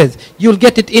scripture says, you'll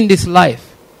get it in this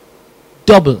life,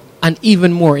 double and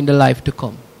even more in the life to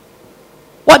come.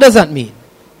 What does that mean?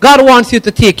 God wants you to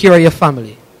take care of your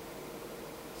family.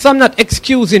 So I'm not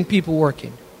excusing people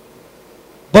working.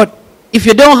 But if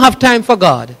you don't have time for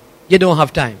God, you don't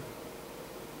have time.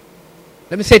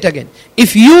 Let me say it again.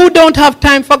 If you don't have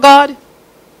time for God,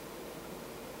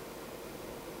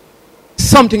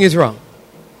 something is wrong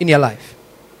in your life.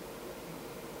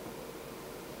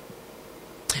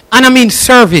 And I mean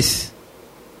service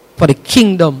for the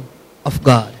kingdom of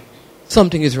God.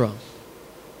 Something is wrong.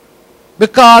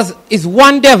 Because it's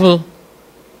one devil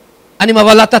and him have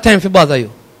a lot of time to bother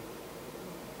you.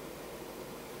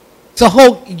 So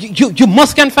how you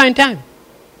must can find time.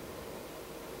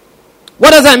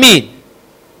 What does that mean?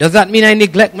 Does that mean I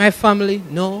neglect my family?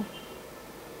 No.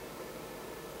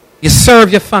 You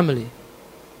serve your family.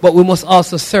 But we must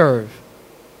also serve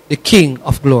the King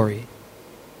of glory.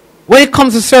 When it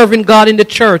comes to serving God in the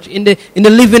church, in the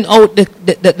living out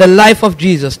the life of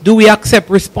Jesus, do we accept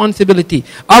responsibility?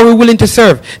 Are we willing to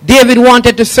serve? David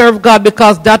wanted to serve God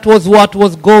because that was what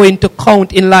was going to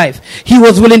count in life. He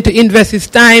was willing to invest his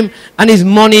time and his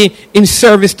money in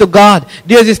service to God.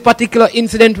 There's this particular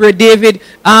incident where David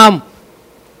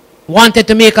wanted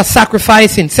to make a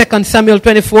sacrifice in 2 Samuel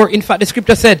 24. In fact, the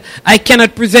scripture said, I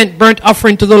cannot present burnt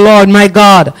offering to the Lord my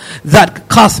God that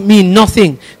cost me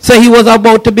nothing. So he was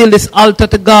about to build this altar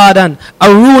to God, and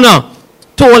Araunah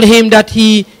told him that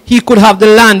he could have the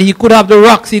land, he could have the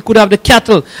rocks, he could have the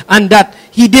cattle, and that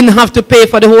he didn't have to pay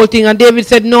for the whole thing. And David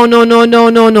said, no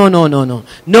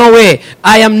way.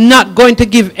 I am not going to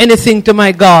give anything to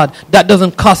my God that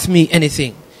doesn't cost me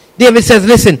anything. David says,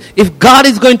 listen, if God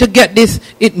is going to get this,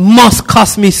 it must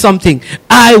cost me something.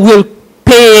 I will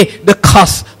pay the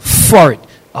cost for it.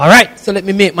 All right, so let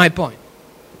me make my point.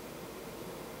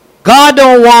 God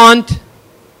don't want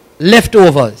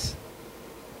leftovers.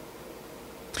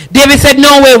 David said,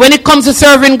 no way. When it comes to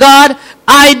serving God,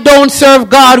 I don't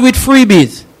serve God with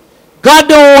freebies. God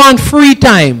don't want free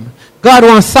time. God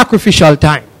wants sacrificial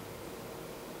time.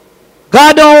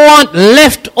 God don't want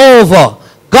leftover.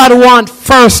 God wants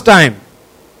first time.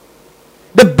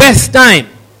 The best time.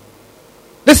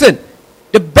 Listen,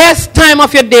 the best time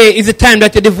of your day is the time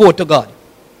that you devote to God.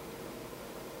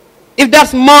 If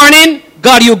that's morning,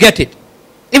 God, you get it.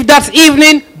 If that's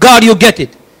evening, God, you get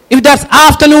it. If that's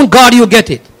afternoon, God, you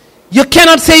get it. You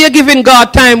cannot say you're giving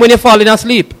God time when you're falling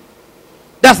asleep.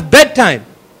 That's bedtime.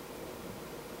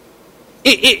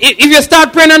 If you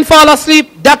start praying and fall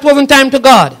asleep, that wasn't time to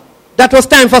God. That was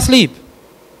time for sleep.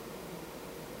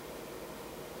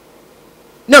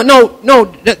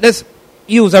 No. Let's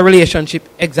use a relationship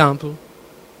example.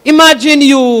 Imagine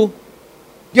your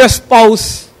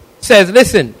spouse says,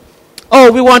 listen,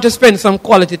 we want to spend some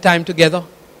quality time together.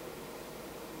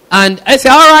 And I say,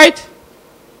 all right.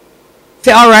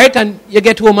 Say, all right, and you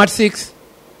get home at 6.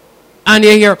 And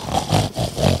you hear,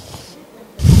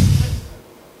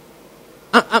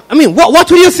 I mean, what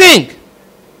do you think?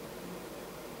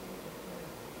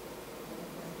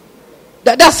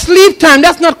 That's sleep time.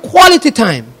 That's not quality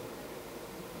time.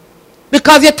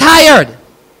 Because you're tired.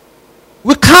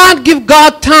 We can't give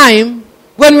God time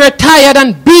when we're tired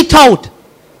and beat out.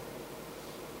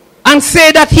 And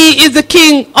say that He is the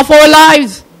King of our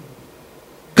lives.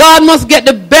 God must get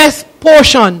the best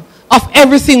portion of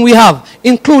everything we have,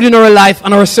 including our life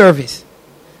and our service.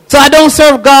 So I don't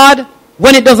serve God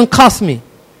when it doesn't cost me.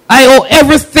 I owe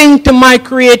everything to my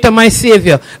Creator, my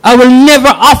Savior. I will never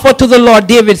offer to the Lord,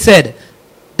 David said,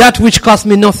 that which costs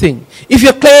me nothing. If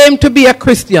you claim to be a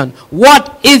Christian,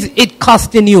 what is it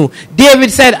costing you?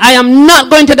 David said, I'm not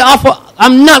going to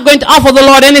offer the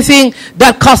Lord anything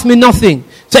that costs me nothing.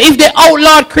 So if they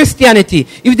outlawed Christianity,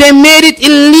 if they made it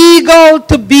illegal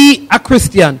to be a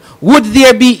Christian, would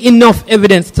there be enough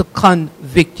evidence to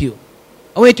convict you?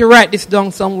 I want you to write this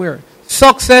down somewhere.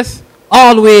 Success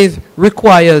always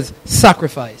requires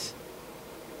sacrifice.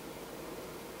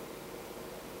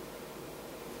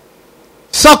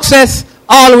 Success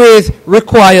always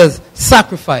requires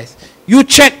sacrifice. You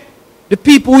check the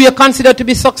people who you consider to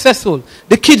be successful.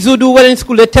 The kids who do well in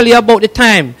school, they tell you about the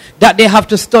time that they have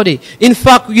to study. In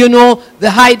fact, you know,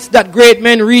 the heights that great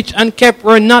men reached and kept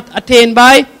were not attained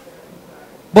by,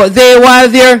 but they, while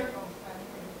they're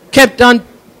kept on.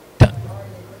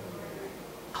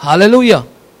 Hallelujah.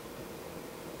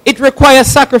 It requires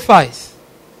sacrifice.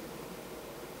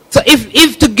 So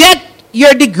if to get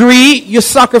your degree, you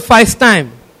sacrifice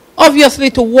time. Obviously,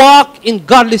 to walk in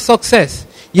godly success,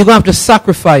 you're going to have to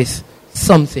sacrifice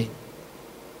something.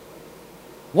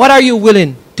 What are you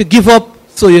willing to give up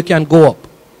so you can go up?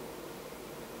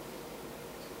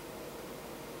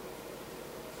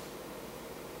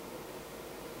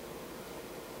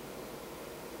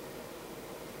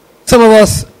 Some of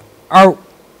us are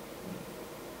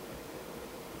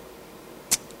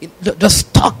just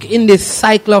stuck in this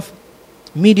cycle of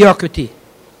mediocrity.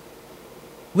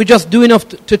 We just do enough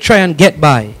to try and get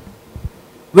by.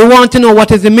 We want to know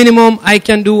what is the minimum I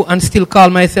can do and still call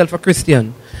myself a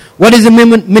Christian. What is the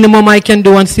minimum I can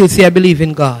do and still say I believe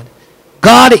in God?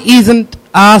 God isn't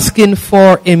asking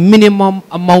for a minimum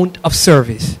amount of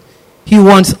service. He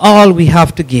wants all we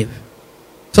have to give.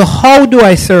 So how do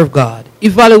I serve God?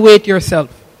 Evaluate yourself.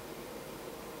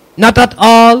 Not at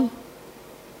all,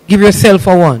 give yourself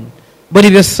a 1. But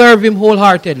if you serve Him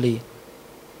wholeheartedly,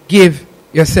 give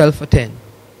yourself a 10.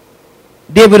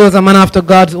 David was a man after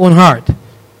God's own heart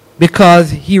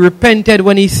because he repented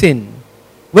when he sinned.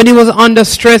 When he was under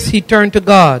stress, he turned to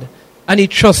God and he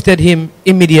trusted Him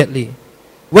immediately.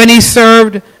 When he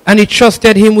served and he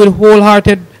trusted Him with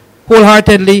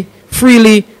wholeheartedly,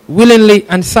 freely, willingly,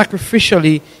 and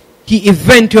sacrificially, he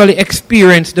eventually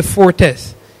experienced the 4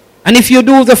 tests. And if you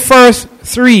do the first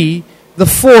 3, the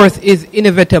 4th is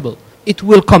inevitable. It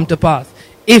will come to pass.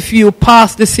 If you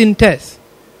pass the sin test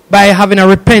by having a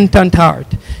repentant heart,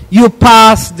 you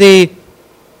pass the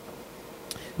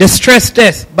stress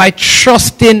test by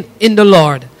trusting in the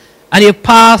Lord, and you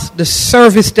pass the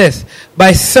service test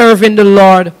by serving the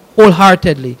Lord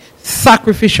wholeheartedly,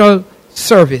 sacrificial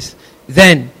service,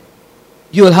 then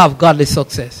you will have godly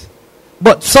success.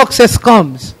 But success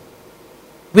comes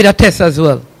with a test as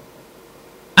well.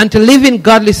 And to live in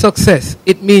godly success,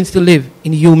 it means to live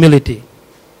in humility.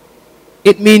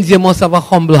 It means you must have a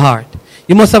humble heart.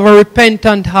 You must have a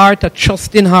repentant heart, a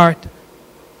trusting heart,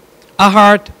 a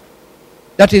heart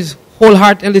that is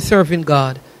wholeheartedly serving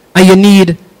God. And you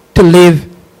need to live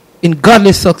in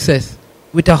godly success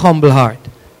with a humble heart.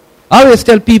 I always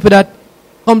tell people that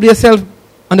humble yourself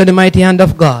under the mighty hand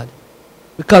of God.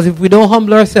 Because if we don't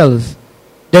humble ourselves,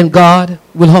 then God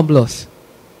will humble us.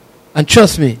 And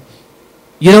trust me,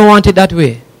 you don't want it that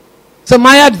way. So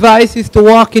my advice is to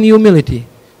walk in humility,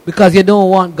 because you don't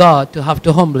want God to have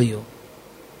to humble you.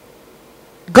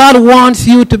 God wants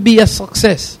you to be a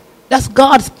success. That's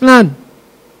God's plan.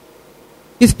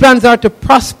 His plans are to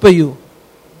prosper you.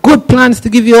 Good plans to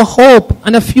give you a hope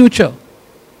and a future.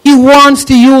 He wants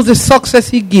to use the success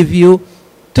He gives you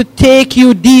to take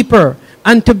you deeper,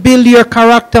 and to build your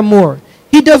character more.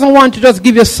 He doesn't want to just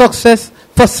give you success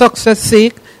for success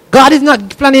sake. God is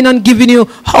not planning on giving you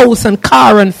house and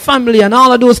car and family and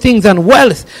all of those things and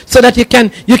wealth so that you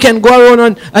can go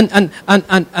around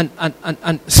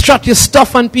and strut your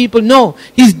stuff on people. No,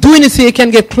 He's doing it so you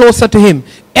can get closer to Him.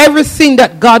 Everything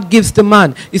that God gives to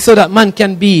man is so that man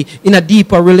can be in a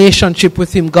deeper relationship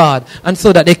with Him, God, and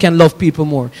so that they can love people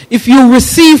more. If you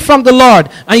receive from the Lord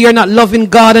and you're not loving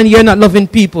God and you're not loving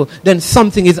people, then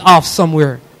something is off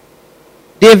somewhere.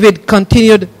 David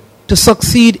continued to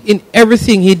succeed in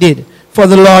everything he did, for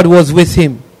the Lord was with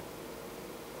him.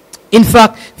 In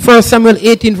fact, 1 Samuel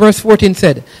 18 verse 14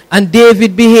 said, "And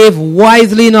David behaved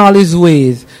wisely in all his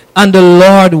ways, and the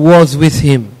Lord was with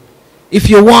him." If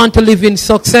you want to live in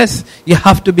success, you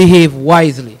have to behave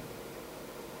wisely.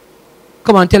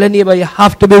 Come on, tell a neighbor, you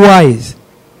have to be wise.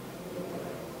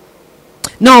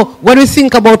 Now, when we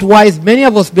think about wise, many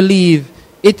of us believe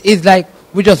it is like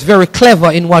we're just very clever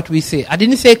in what we say. I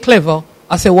didn't say clever,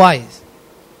 I say wise.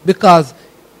 Because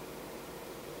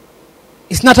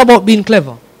it's not about being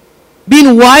clever.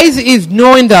 Being wise is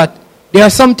knowing that there are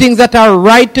some things that are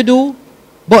right to do,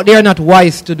 but they are not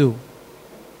wise to do.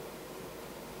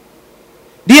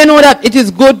 Do you know that it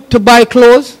is good to buy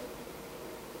clothes,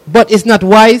 but it's not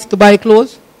wise to buy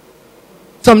clothes?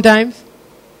 Sometimes.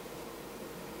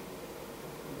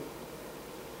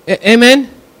 Amen?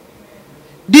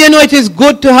 Do you know it is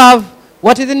good to have,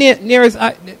 what is the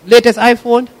latest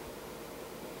iPhone?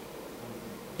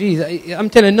 Jeez, I'm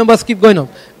telling you, numbers keep going up.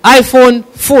 iPhone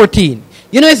 14.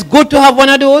 You know it's good to have one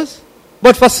of those,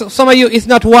 but for some of you it's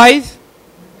not wise.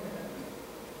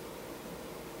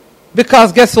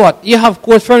 Because guess what? You have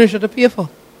court furniture to pay for.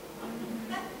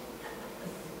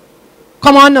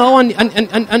 Come on now and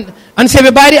say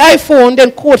we buy the iPhone,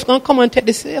 then court's going to come and take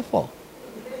the sale for.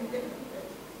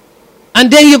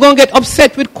 And then you're going to get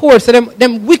upset with court. So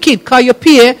them wicked because you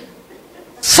pay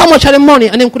so much of the money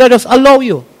and them could have just allow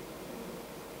you.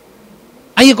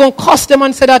 And you're going to cost them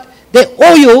and say that they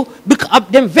owe you,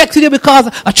 them vex with you because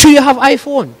I true you have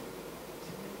iPhone.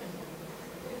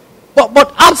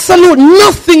 But absolutely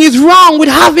nothing is wrong with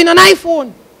having an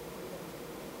iPhone.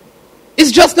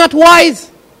 It's just not wise.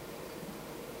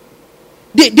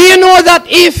 Do you know that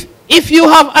if you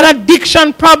have an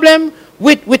addiction problem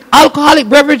with alcoholic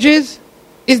beverages,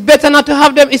 it's better not to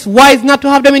have them. It's wise not to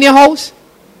have them in your house.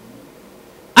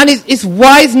 And it's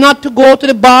wise not to go to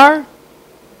the bar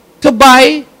to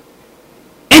buy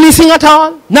anything at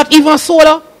all, not even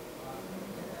soda.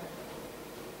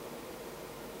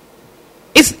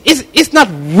 It's not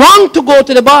wrong to go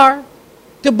to the bar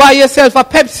to buy yourself a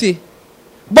Pepsi.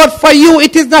 But for you,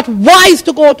 it is not wise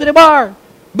to go to the bar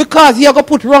because you're going to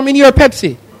put rum in your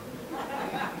Pepsi.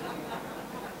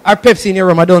 Or Pepsi in your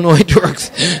rum, I don't know how it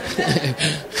works.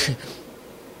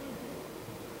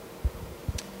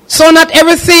 So not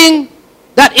everything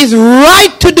that is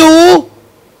right to do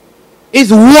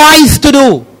is wise to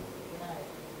do.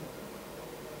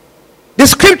 The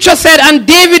scripture said, and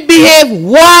David behaved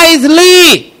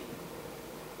wisely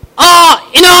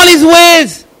in all his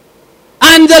ways,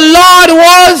 and the Lord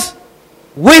was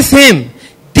with him.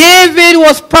 David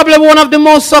was probably one of the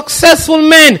most successful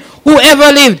men who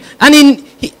ever lived. And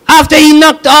after he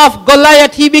knocked off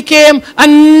Goliath, he became a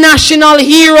national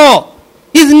hero.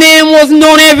 His name was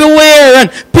known everywhere,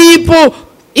 and people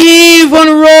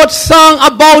even wrote songs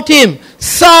about him.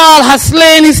 Saul has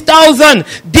slain his 1,000.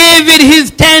 David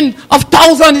his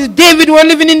 10,000. David were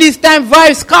living in this time.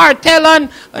 Vybz Kartel and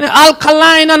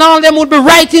Alkaline and all them would be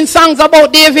writing songs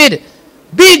about David.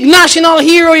 Big national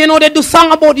hero, you know, they do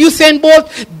song about Usain Bolt.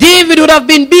 David would have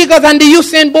been bigger than the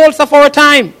Usain Bolts of our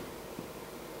time.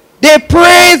 They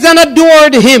praised and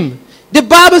adored him. The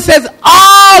Bible says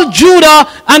all Judah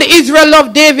and Israel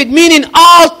loved David, meaning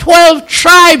all 12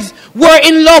 tribes were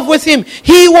in love with him.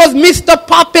 He was Mr.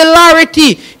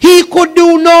 Popularity. He could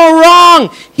do no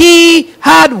wrong. He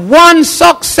had one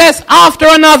success after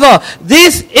another.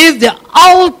 This is the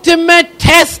ultimate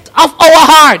test of our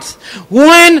hearts.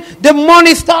 When the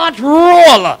money starts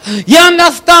roll, you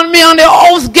understand me, and the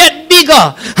house get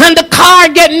bigger, and the car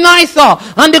get nicer,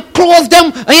 and the clothes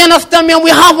them, you understand me, and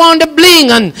we have on the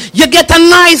bling, and you get a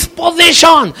nice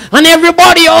position, and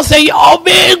everybody else say, yo,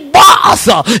 big boss,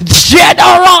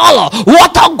 general,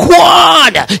 what a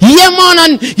quad, yeah man,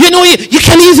 and you know, you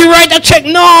can easily write a check.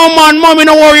 No man, mommy,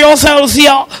 don't worry yourself, see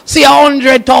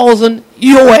 100,000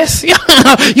 US,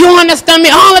 you understand me,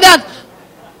 all of that.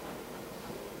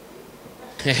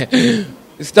 You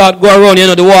start going around, you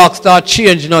know, the walk start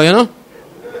change now, you know.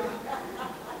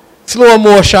 Slow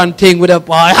motion thing with a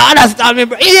boy. Understand me,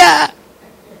 bro? Yeah.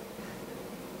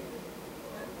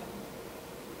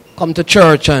 Come to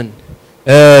church and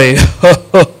Hey.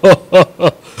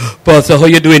 Pastor, how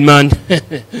you doing, man?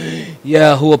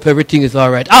 Yeah, hope everything is all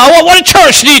right. What the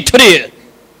church need today?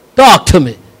 Talk to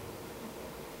me.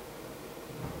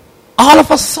 All of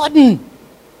a sudden,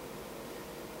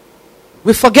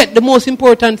 we forget the most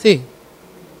important thing.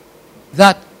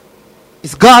 That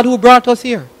it's God who brought us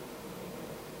here.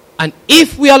 And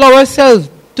if we allow ourselves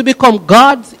to become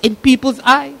gods in people's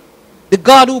eye, the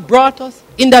God who brought us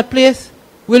in that place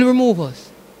will remove us.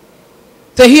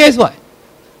 So here's why.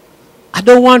 I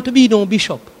don't want to be no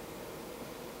bishop.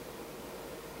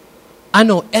 I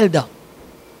know elder.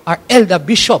 Our elder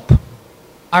bishop.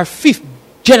 Our 5th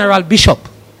general bishop.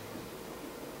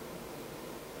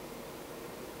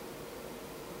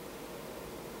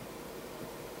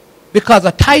 Because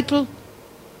a title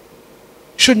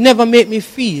should never make me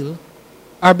feel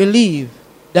or believe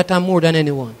that I'm more than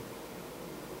anyone.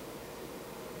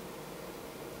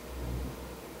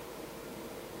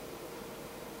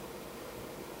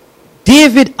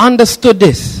 David understood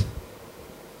this.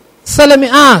 So let me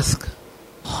ask,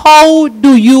 how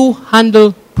do you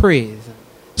handle praise,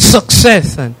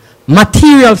 success, and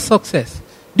material success?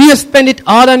 Do you spend it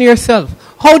all on yourself?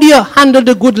 How do you handle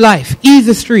the good life,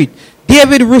 easy street?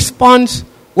 David's response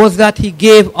was that he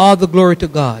gave all the glory to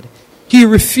God. He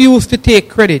refused to take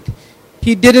credit.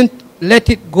 He didn't let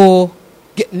it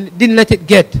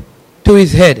get to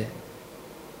his head.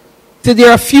 So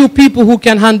there are few people who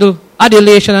can handle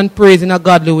adulation and praise in a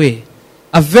godly way.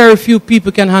 A very few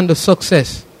people can handle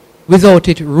success without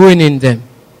it ruining them.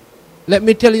 Let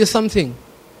me tell you something.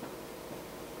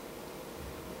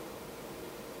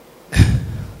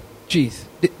 Jeez,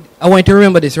 I want you to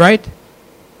remember this, right?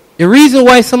 The reason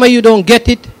why some of you don't get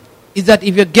it is that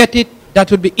if you get it, that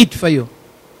would be it for you.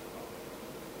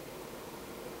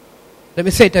 Let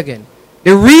me say it again.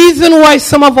 The reason why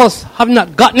some of us have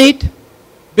not gotten it,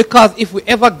 because if we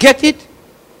ever get it,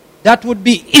 that would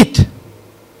be it.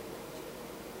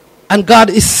 And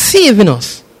God is saving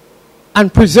us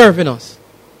and preserving us.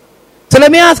 So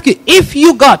let me ask you, if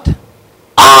you got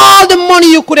all the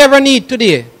money you could ever need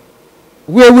today,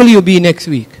 where will you be next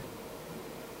week?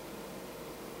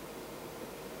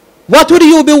 What would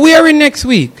you be wearing next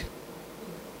week?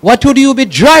 What would you be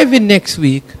driving next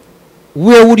week?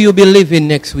 Where would you be living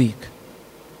next week?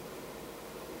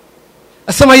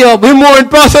 Some of you be more in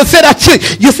process say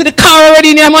that you see the car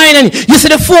already in your mind, and you see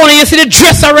the phone, and you see the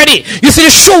dress already, you see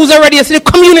the shoes already, you see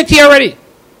the community already.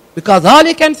 Because all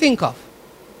you can think of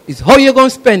is how you're going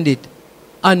to spend it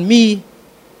on me,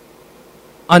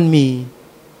 on me,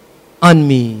 on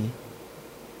me,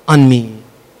 on me,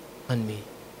 on me.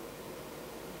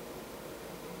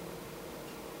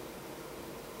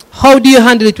 How do you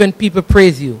handle it when people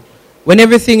praise you? When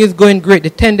everything is going great, the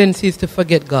tendency is to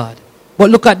forget God. But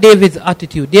look at David's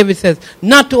attitude. David says,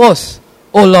 not to us,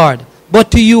 O Lord, but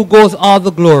to you goes all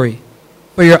the glory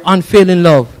for your unfailing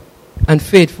love and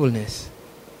faithfulness.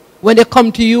 When they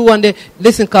come to you and they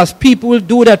listen, because people will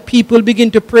do that. People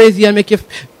begin to praise you and make you,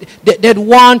 they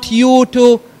want you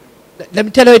to, let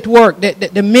me tell you how it works.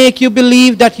 They make you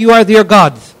believe that you are their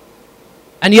gods.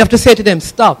 And you have to say to them,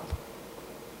 stop.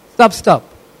 Stop, stop.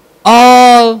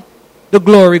 All the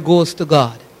glory goes to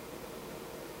God.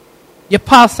 Your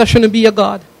pastor shouldn't be a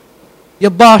God.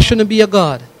 Your boss shouldn't be a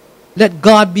God. Let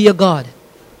God be a God.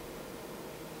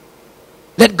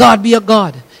 Let God be a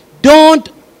God. Don't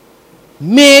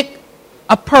make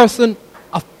a person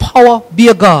of power be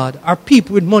a God, or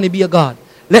people with money be a God.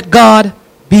 Let God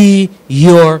be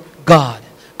your God.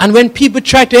 And when people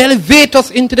try to elevate us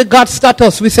into the God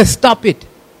status, we say, stop it.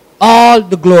 All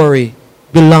the glory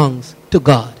belongs to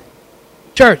God.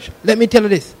 Church, let me tell you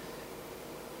this.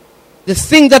 The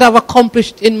thing that I've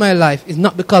accomplished in my life is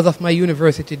not because of my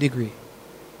university degree.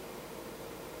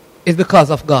 It's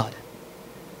because of God.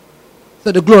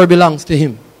 So the glory belongs to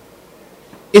Him.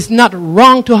 It's not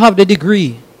wrong to have the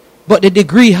degree, but the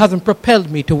degree hasn't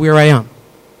propelled me to where I am.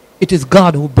 It is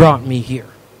God who brought me here.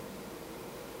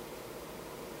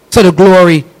 So the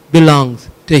glory belongs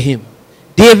to Him.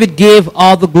 David gave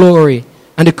all the glory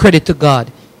and the credit to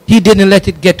God. He didn't let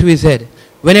it get to his head.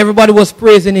 When everybody was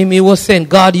praising him, he was saying,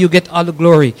 God, you get all the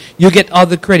glory. You get all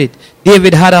the credit.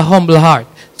 David had a humble heart.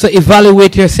 So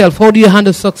evaluate yourself. How do you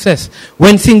handle success?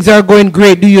 When things are going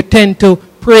great, do you tend to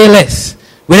pray less?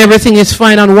 When everything is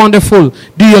fine and wonderful,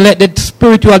 do you let the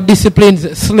spiritual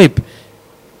disciplines slip?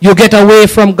 You get away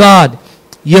from God.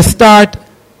 You start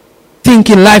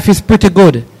thinking life is pretty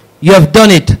good. You have done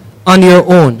it on your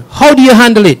own. How do you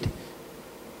handle it?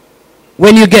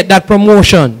 When you get that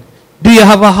promotion, do you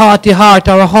have a hearty heart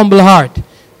or a humble heart?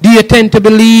 Do you tend to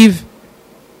believe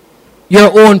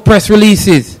your own press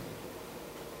releases?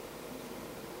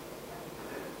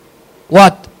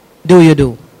 what do you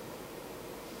do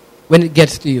when it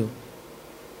gets to you?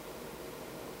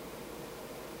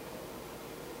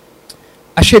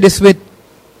 I share this with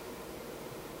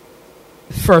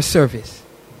the first service.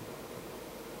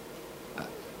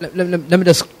 Let me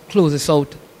just close this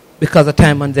out because of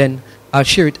time, and then I'll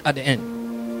share it at the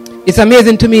end. It's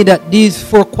amazing to me that these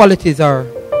 4 qualities are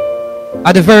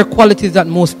the very qualities that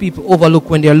most people overlook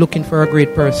when they're looking for a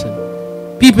great person.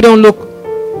 People don't look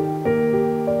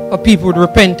for people with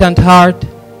repentant heart.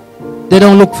 They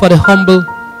don't look for the humble.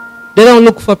 They don't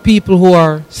look for people who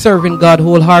are serving God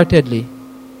wholeheartedly.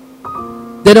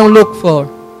 They don't look for,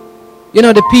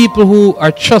 the people who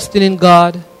are trusting in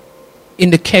God in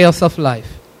the chaos of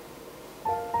life.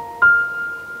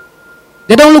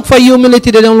 They don't look for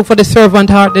humility. They don't look for the servant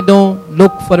heart. They don't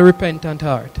look for the repentant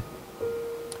heart.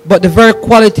 But the very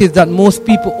qualities that most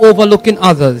people overlook in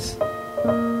others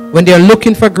when they are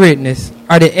looking for greatness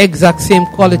are the exact same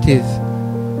qualities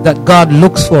that God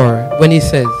looks for when He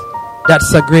says,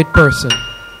 that's a great person.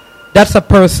 That's a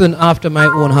person after my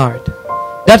own heart.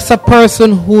 That's a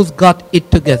person who's got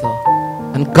it together.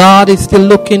 And God is still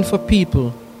looking for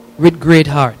people with great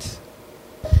hearts.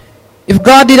 If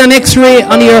God did an X-ray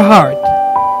on your heart,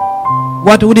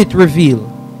 what would it reveal?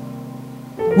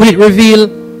 Would it reveal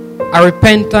a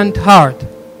repentant heart?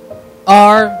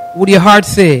 Or would your heart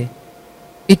say,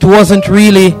 it wasn't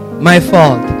really my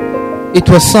fault. It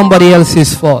was somebody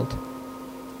else's fault.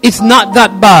 It's not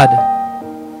that bad.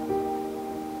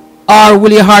 Or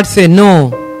will your heart say, no,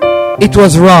 it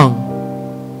was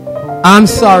wrong. I'm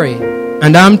sorry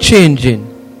and I'm changing.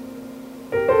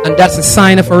 And that's a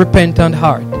sign of a repentant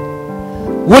heart.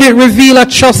 Would it reveal a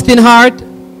trusting heart,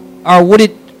 or would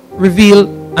it reveal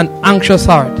an anxious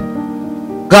heart?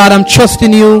 God, I'm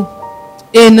trusting you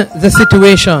in the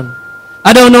situation.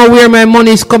 I don't know where my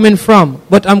money is coming from,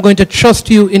 but I'm going to trust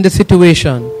you in the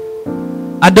situation.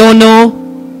 I don't know,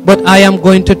 but I am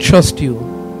going to trust you.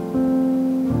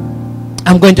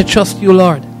 I'm going to trust you,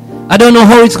 Lord. I don't know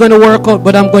how it's going to work out,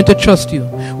 but I'm going to trust you.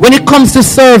 When it comes to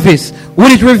service,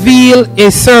 will it reveal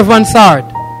a servant's heart?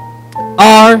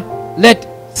 Or let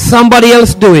somebody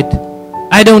else do it?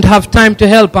 I don't have time to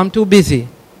help. I'm too busy.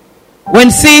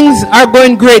 When things are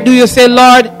going great, do you say,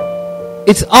 Lord,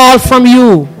 it's all from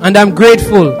you, and I'm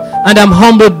grateful, and I'm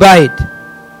humbled by it?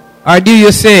 Or do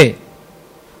you say,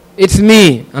 it's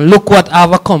me, and look what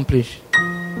I've accomplished?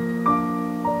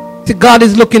 See, God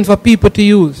is looking for people to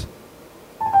use.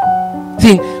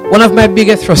 See, one of my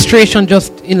biggest frustrations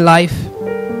just in life,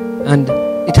 and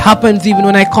it happens even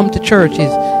when I come to church,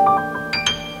 is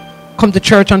come to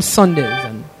church on Sundays,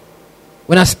 and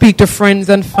when I speak to friends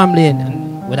and family,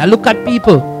 and when I look at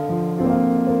people,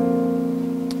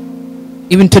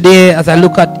 even today as I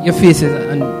look at your faces,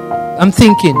 and I'm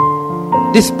thinking,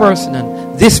 this person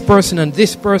and this person and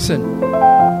this person,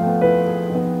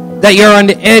 that you're on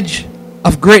the edge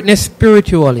of greatness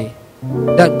spiritually,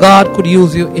 that God could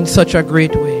use you in such a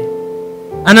great way.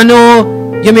 And I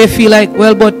know you may feel like,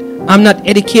 well, but I'm not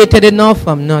educated enough,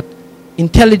 I'm not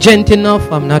intelligent enough,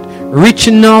 I'm not rich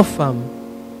enough.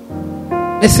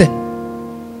 Listen,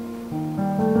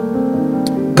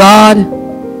 God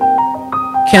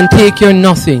can take your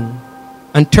nothing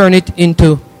and turn it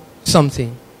into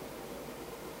something.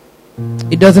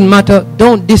 It doesn't matter.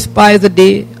 Don't despise the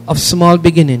day of small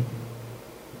beginning.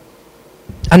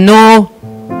 I know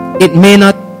it may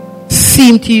not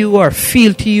seem to you or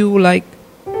feel to you like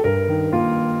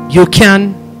you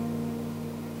can,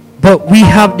 but we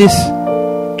have this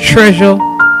treasure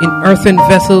in earthen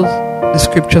vessels the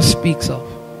scripture speaks of.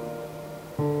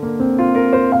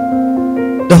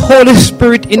 The Holy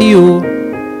Spirit in you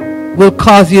will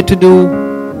cause you to do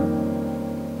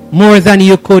more than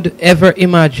you could ever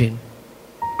imagine.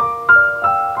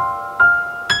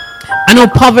 I know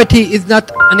poverty is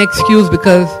not an excuse,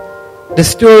 because the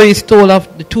story is told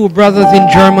of the 2 brothers in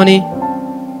Germany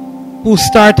who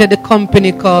started a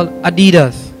company called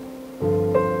Adidas.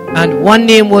 And one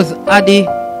name was Adi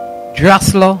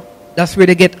Drasler. That's where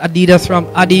they get Adidas from,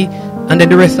 Adi, and then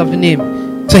the rest of the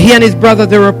name. So he and his brother,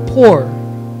 they were poor.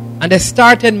 And they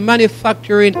started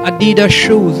manufacturing Adidas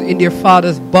shoes in their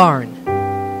father's barn.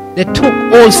 They took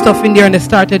old stuff in there and they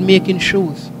started making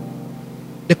shoes.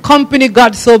 The company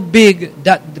got so big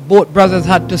that both brothers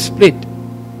had to split.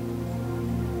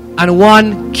 And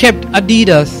one kept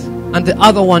Adidas and the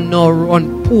other one now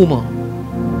run Puma.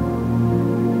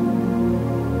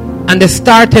 And they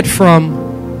started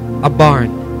from a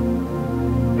barn.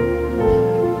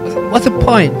 What's the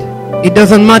point? It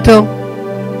doesn't matter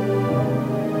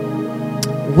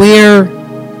where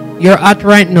you're at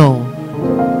right now.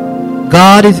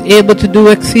 God is able to do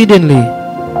exceedingly,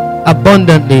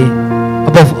 abundantly,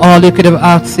 above all you could have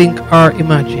asked, think, or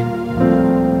imagine.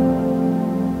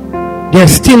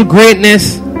 There's still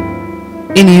greatness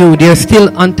in you. There's still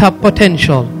untapped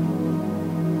potential.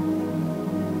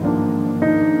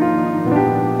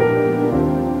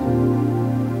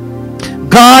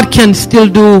 God can still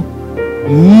do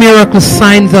miracle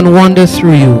signs and wonders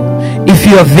through you if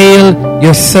you avail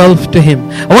yourself to Him.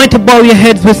 I want you to bow your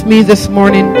heads with me this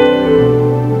morning.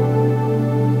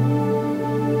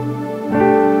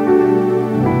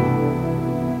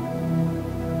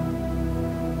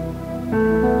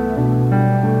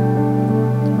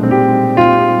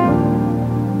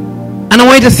 And I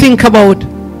want you to think about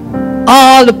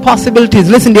all the possibilities.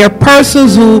 Listen, there are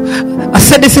persons who, I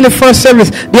said this in the first service,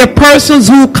 there are persons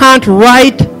who can't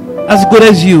write as good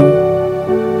as you,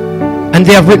 and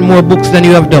they have written more books than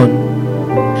you have done.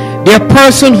 There are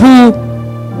persons who,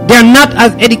 they are not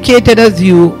as educated as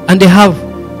you, and they have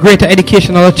greater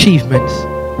educational achievements.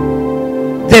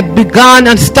 They began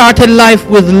and started life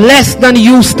with less than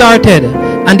you started,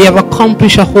 and they have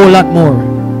accomplished a whole lot more.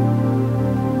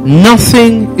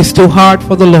 Nothing is too hard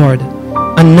for the Lord,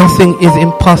 and nothing is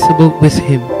impossible with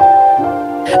Him.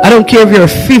 I don't care if you're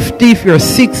 50, if you're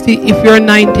 60, if you're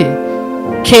 90.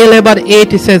 Caleb at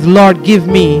 80 says, Lord, give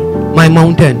me my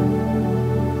mountain.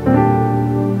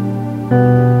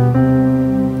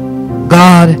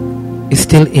 God is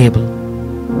still able.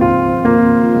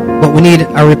 But we need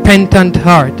a repentant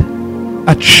heart,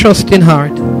 a trusting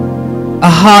heart, a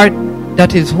heart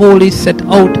that is wholly set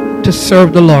out to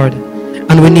serve the Lord.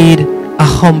 And we need a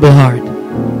humble heart.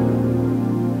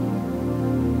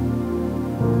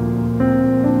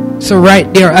 So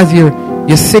right there, as you're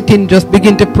sitting, just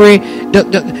begin to pray.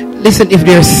 Listen, if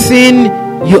there's sin,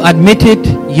 you admit it,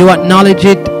 you acknowledge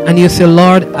it, and you say,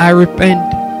 Lord, I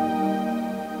repent.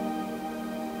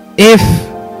 If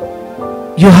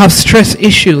you have stress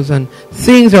issues and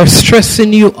things are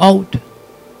stressing you out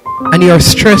and you're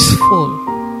stressful,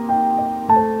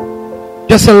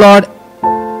 just say, Lord,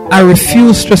 I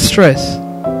refuse to stress,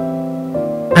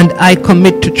 and I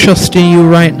commit to trusting you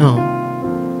right now.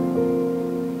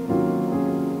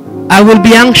 I will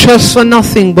be anxious for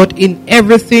nothing, but in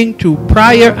everything through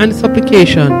prayer and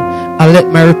supplication, I'll let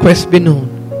my request be known.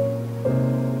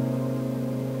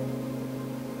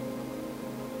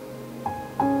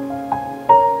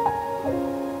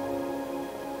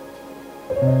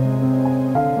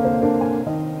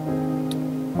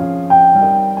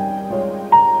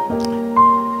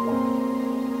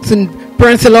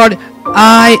 Pray and say, Lord,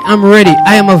 I am ready.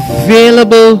 I am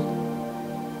available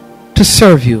to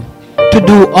serve you, to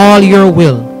do all your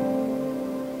will.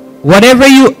 Whatever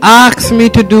you ask me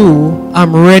to do,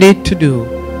 I'm ready to do.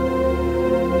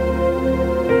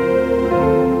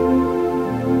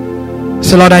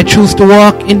 So Lord, I choose to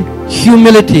walk in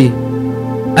humility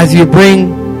as you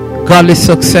bring godly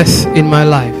success in my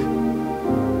life.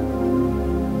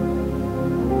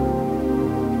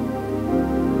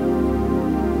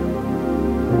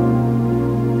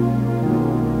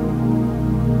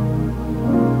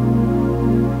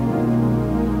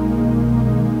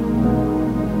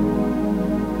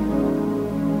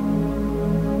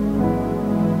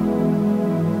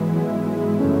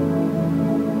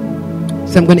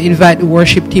 So I'm going to invite the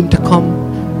worship team to come,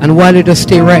 and while you just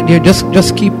stay right there,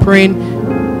 just keep praying.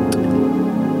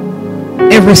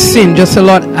 Every sin, just say,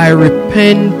 Lord, I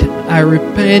repent, I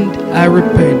repent, I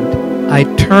repent. I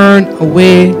turn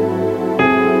away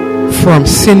from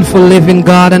sinful living,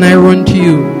 God, and I run to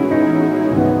you.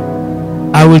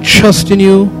 I will trust in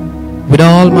you with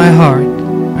all my heart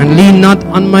and lean not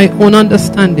on my own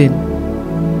understanding.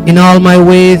 In all my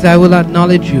ways I will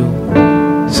acknowledge you,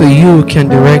 so you can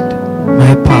direct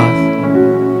my path.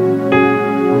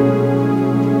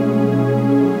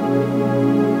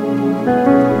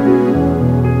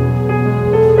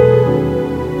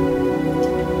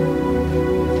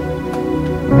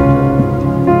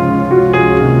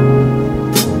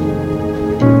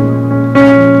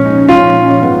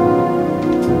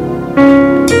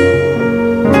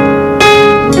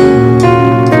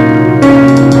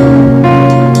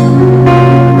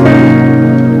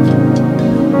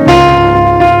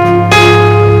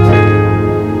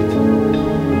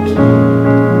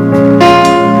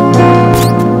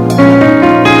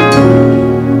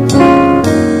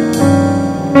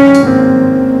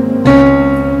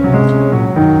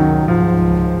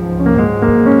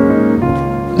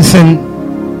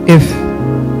 If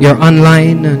you're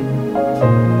online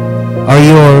or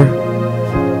you're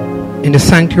in the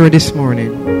sanctuary this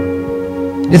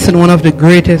morning, listen, one of the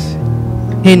greatest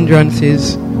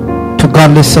hindrances to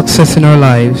godly success in our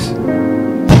lives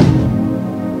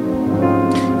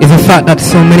is the fact that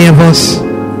so many of us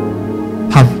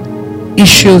have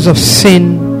issues of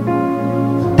sin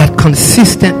that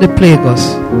consistently plague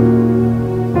us.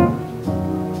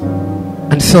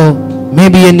 And so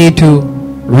maybe you need to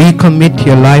recommit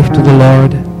your life to the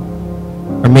Lord,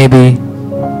 or maybe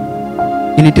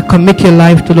you need to commit your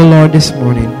life to the Lord this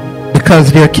morning,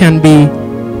 because there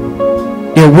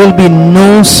will be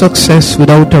no success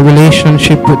without a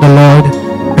relationship with the Lord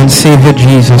and Savior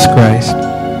Jesus Christ.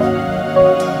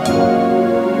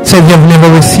 So if you have never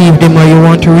received Him, or you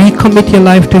want to recommit your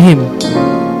life to Him,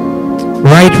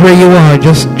 right where you are,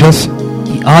 just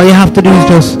all you have to do is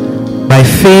just by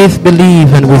faith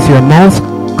believe, and with your mouth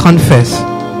confess.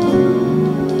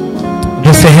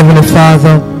 Just say, Heavenly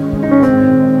Father,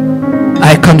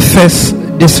 I confess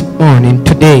this morning,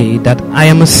 today, that I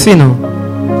am a sinner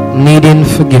needing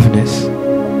forgiveness.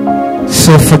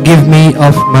 So forgive me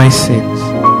of my sins.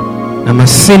 I'm a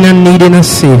sinner needing a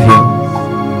Savior.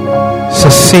 So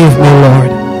save me,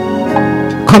 Lord.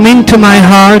 Come into my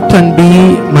heart and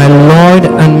be my Lord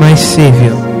and my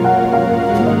Savior.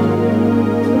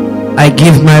 I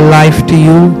give my life to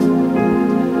you.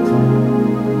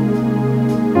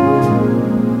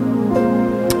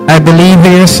 I believe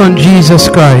in your Son Jesus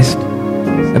Christ.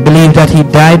 I believe that He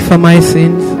died for my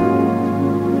sins.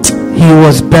 He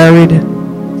was buried,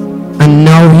 and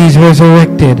now He's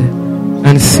resurrected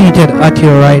and seated at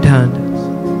your right hand.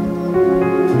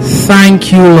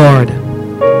 Thank you, Lord,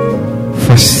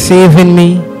 for saving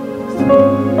me.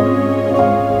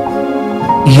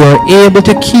 You're able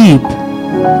to keep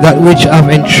that which I've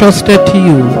entrusted to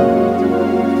you.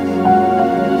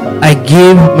 I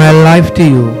give my life to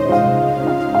you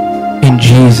in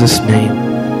Jesus' name.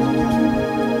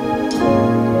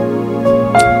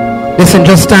 Listen,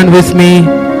 just stand with me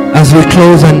as we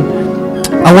close, and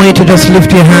I want you to just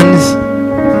lift your hands.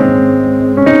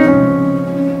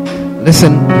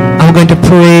 Listen, I'm going to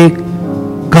pray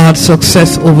God's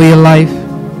success over your life.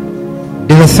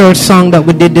 There's a third song that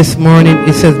we did this morning.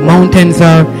 It says, mountains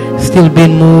are still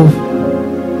being moved.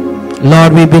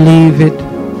 Lord, we believe it.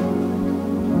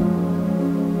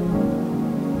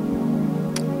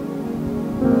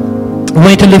 I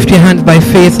want you to lift your hands by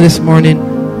faith this morning,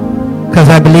 because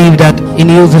I believe that in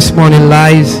you this morning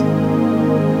lies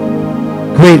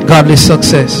great godly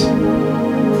success.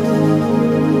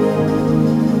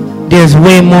 There's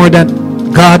way more that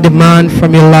God demands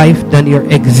from your life than you're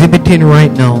exhibiting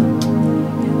right now.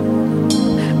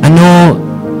 I know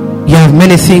you have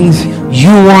many things you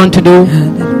want to do,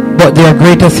 but there are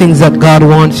greater things that God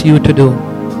wants you to do.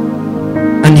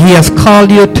 And He has called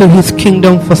you to His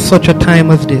kingdom for such a time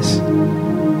as this.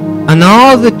 And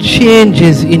all the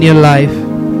changes in your life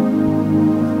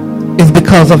is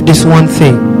because of this one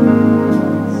thing.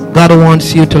 God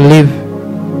wants you to live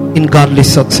in godly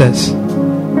success.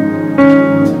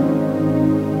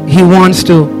 He wants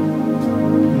to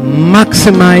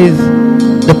maximize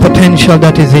the potential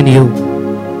that is in you.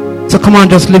 So come on,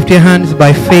 just lift your hands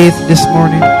by faith this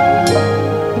morning.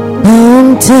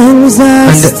 Mountains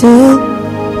are still.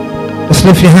 Just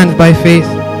lift your hands by faith.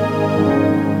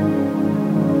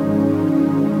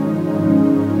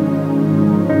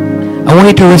 I want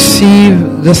you to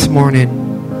receive this morning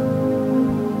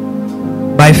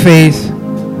by faith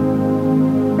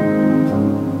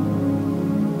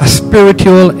a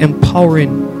spiritual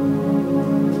empowering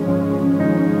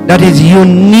that is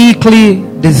uniquely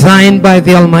designed by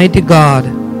the Almighty God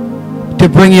to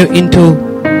bring you into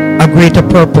a greater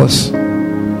purpose,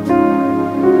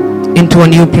 into a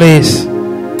new place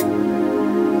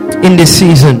in this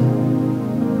season.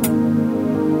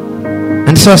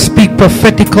 And so I speak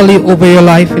prophetically over your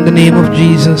life in the name of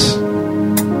Jesus,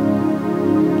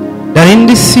 that in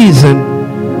this season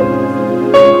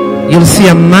you'll see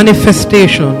a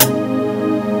manifestation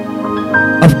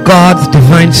of God's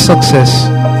divine success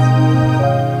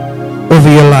over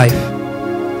your life.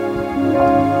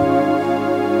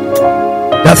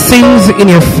 That things in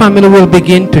your family will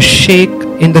begin to shake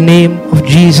in the name of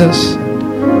Jesus.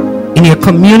 In your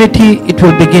community, it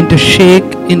will begin to shake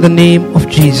in the name of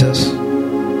Jesus.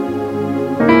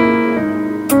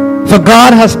 For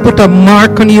God has put a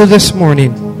mark on you this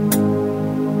morning,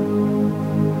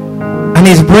 and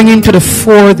He's bringing to the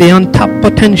fore the untapped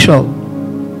potential,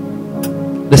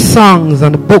 the songs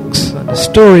and the books and the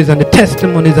stories and the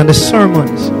testimonies and the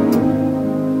sermons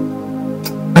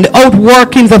and the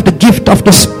outworkings of the gift of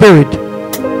the Spirit,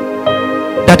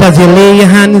 that as you lay your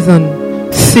hands on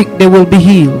sick, they will be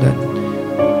healed,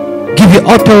 and give you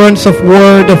utterance of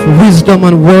word of wisdom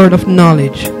and word of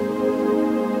knowledge.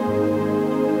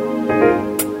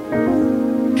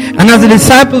 And as the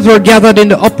disciples were gathered in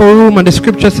the upper room, and the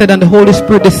scripture said, and the Holy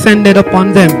Spirit descended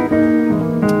upon them.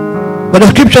 But the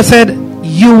scripture said,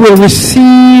 you will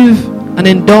receive an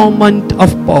endowment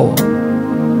of power,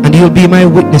 and you'll be my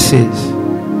witnesses.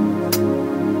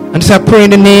 And so I pray in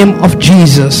the name of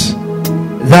Jesus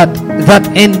that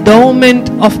endowment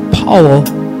of power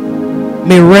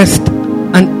may rest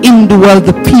and indwell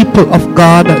the people of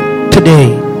God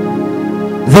today.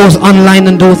 Those online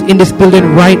and those in this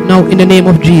building right now, in the name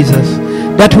of Jesus,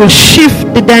 that will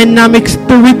shift the dynamic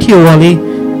spiritually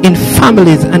in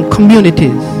families and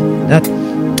communities. That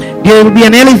there will be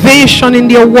an elevation in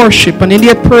their worship and in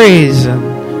their praise.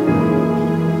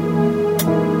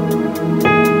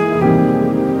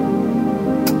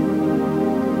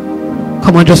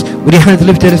 Come on, just with your hands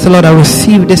lifted, say, Lord, I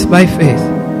receive this by faith.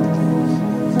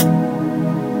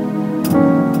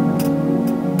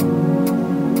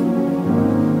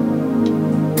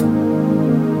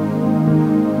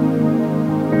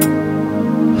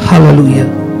 Hallelujah.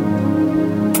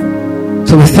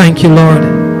 So we thank you, Lord.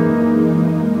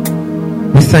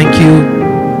 We thank you.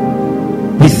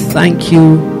 We thank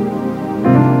you.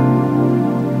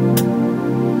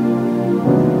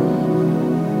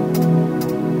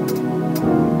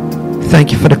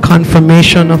 Thank you for the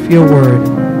confirmation of your word.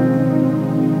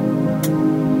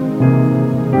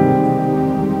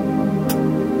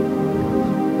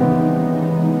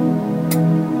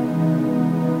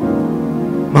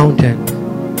 Mountains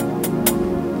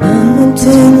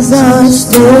are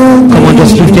still. Come on,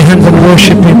 just lift your hands and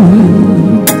worship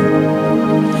Him.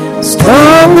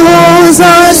 Strongholds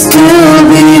are still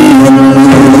being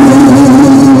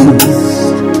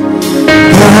loosed.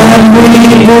 God, we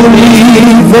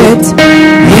believe it.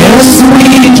 Yes,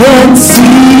 we can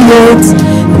see it.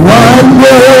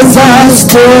 Wonders are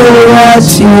still what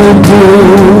you do.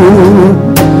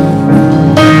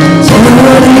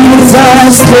 Journeys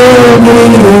are still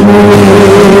being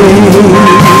raised.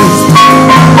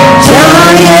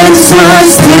 Giants are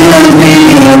still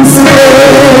being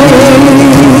slain.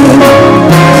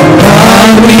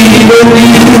 God, we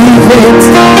believe it.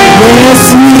 Yes,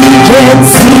 we can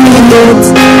see it.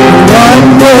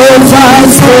 Wonders are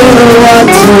still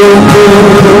what you do.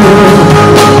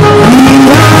 We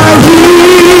are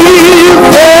here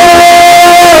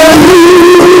for you.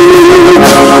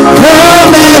 Come and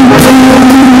do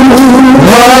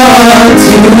what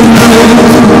you do.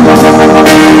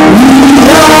 We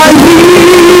are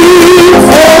here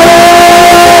for you.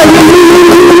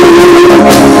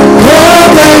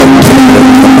 Come and do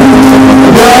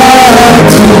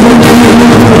what you do.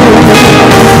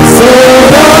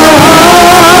 Set our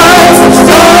hearts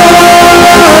on you.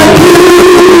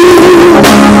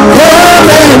 Come and do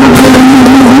what you do.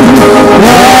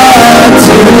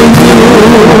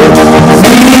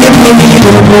 We need a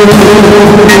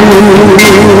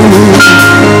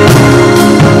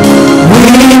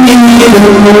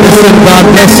Listen, God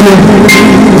bless you.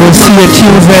 We'll see you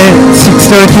Tuesday,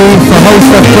 6:30 for House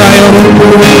of Trial.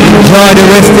 Enjoy the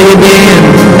rest of your day and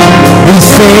be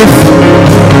safe.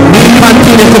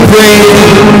 Continue to pray.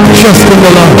 Trust in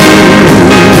the Lord.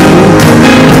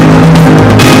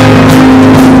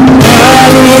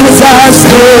 Giants are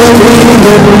still being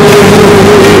raised.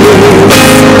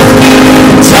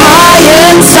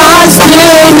 Giants are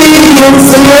still being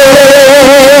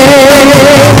slain.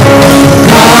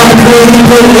 God, we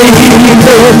believe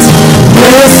it.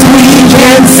 Yes, we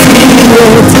can see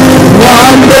it.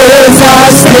 Wonders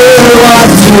are still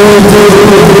what you do.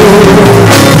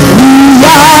 We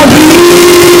are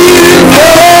here for you.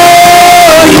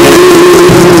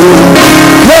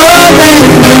 Come and do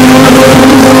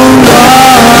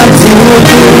what you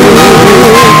do.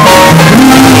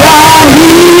 We are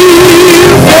here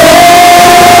for you.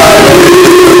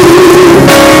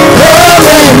 Come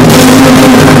and do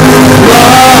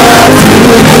what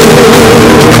you do.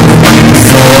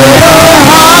 Set our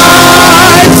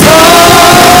hearts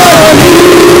on you.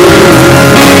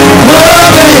 Come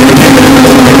and do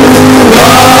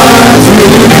what you do.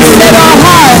 Set our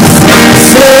hearts.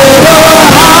 Set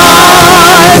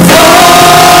our hearts on you.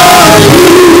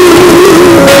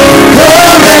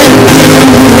 Come and do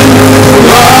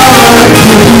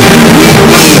what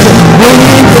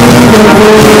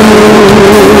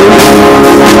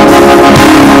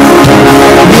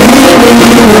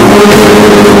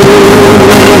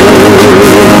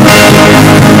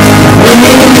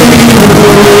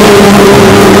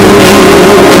you do.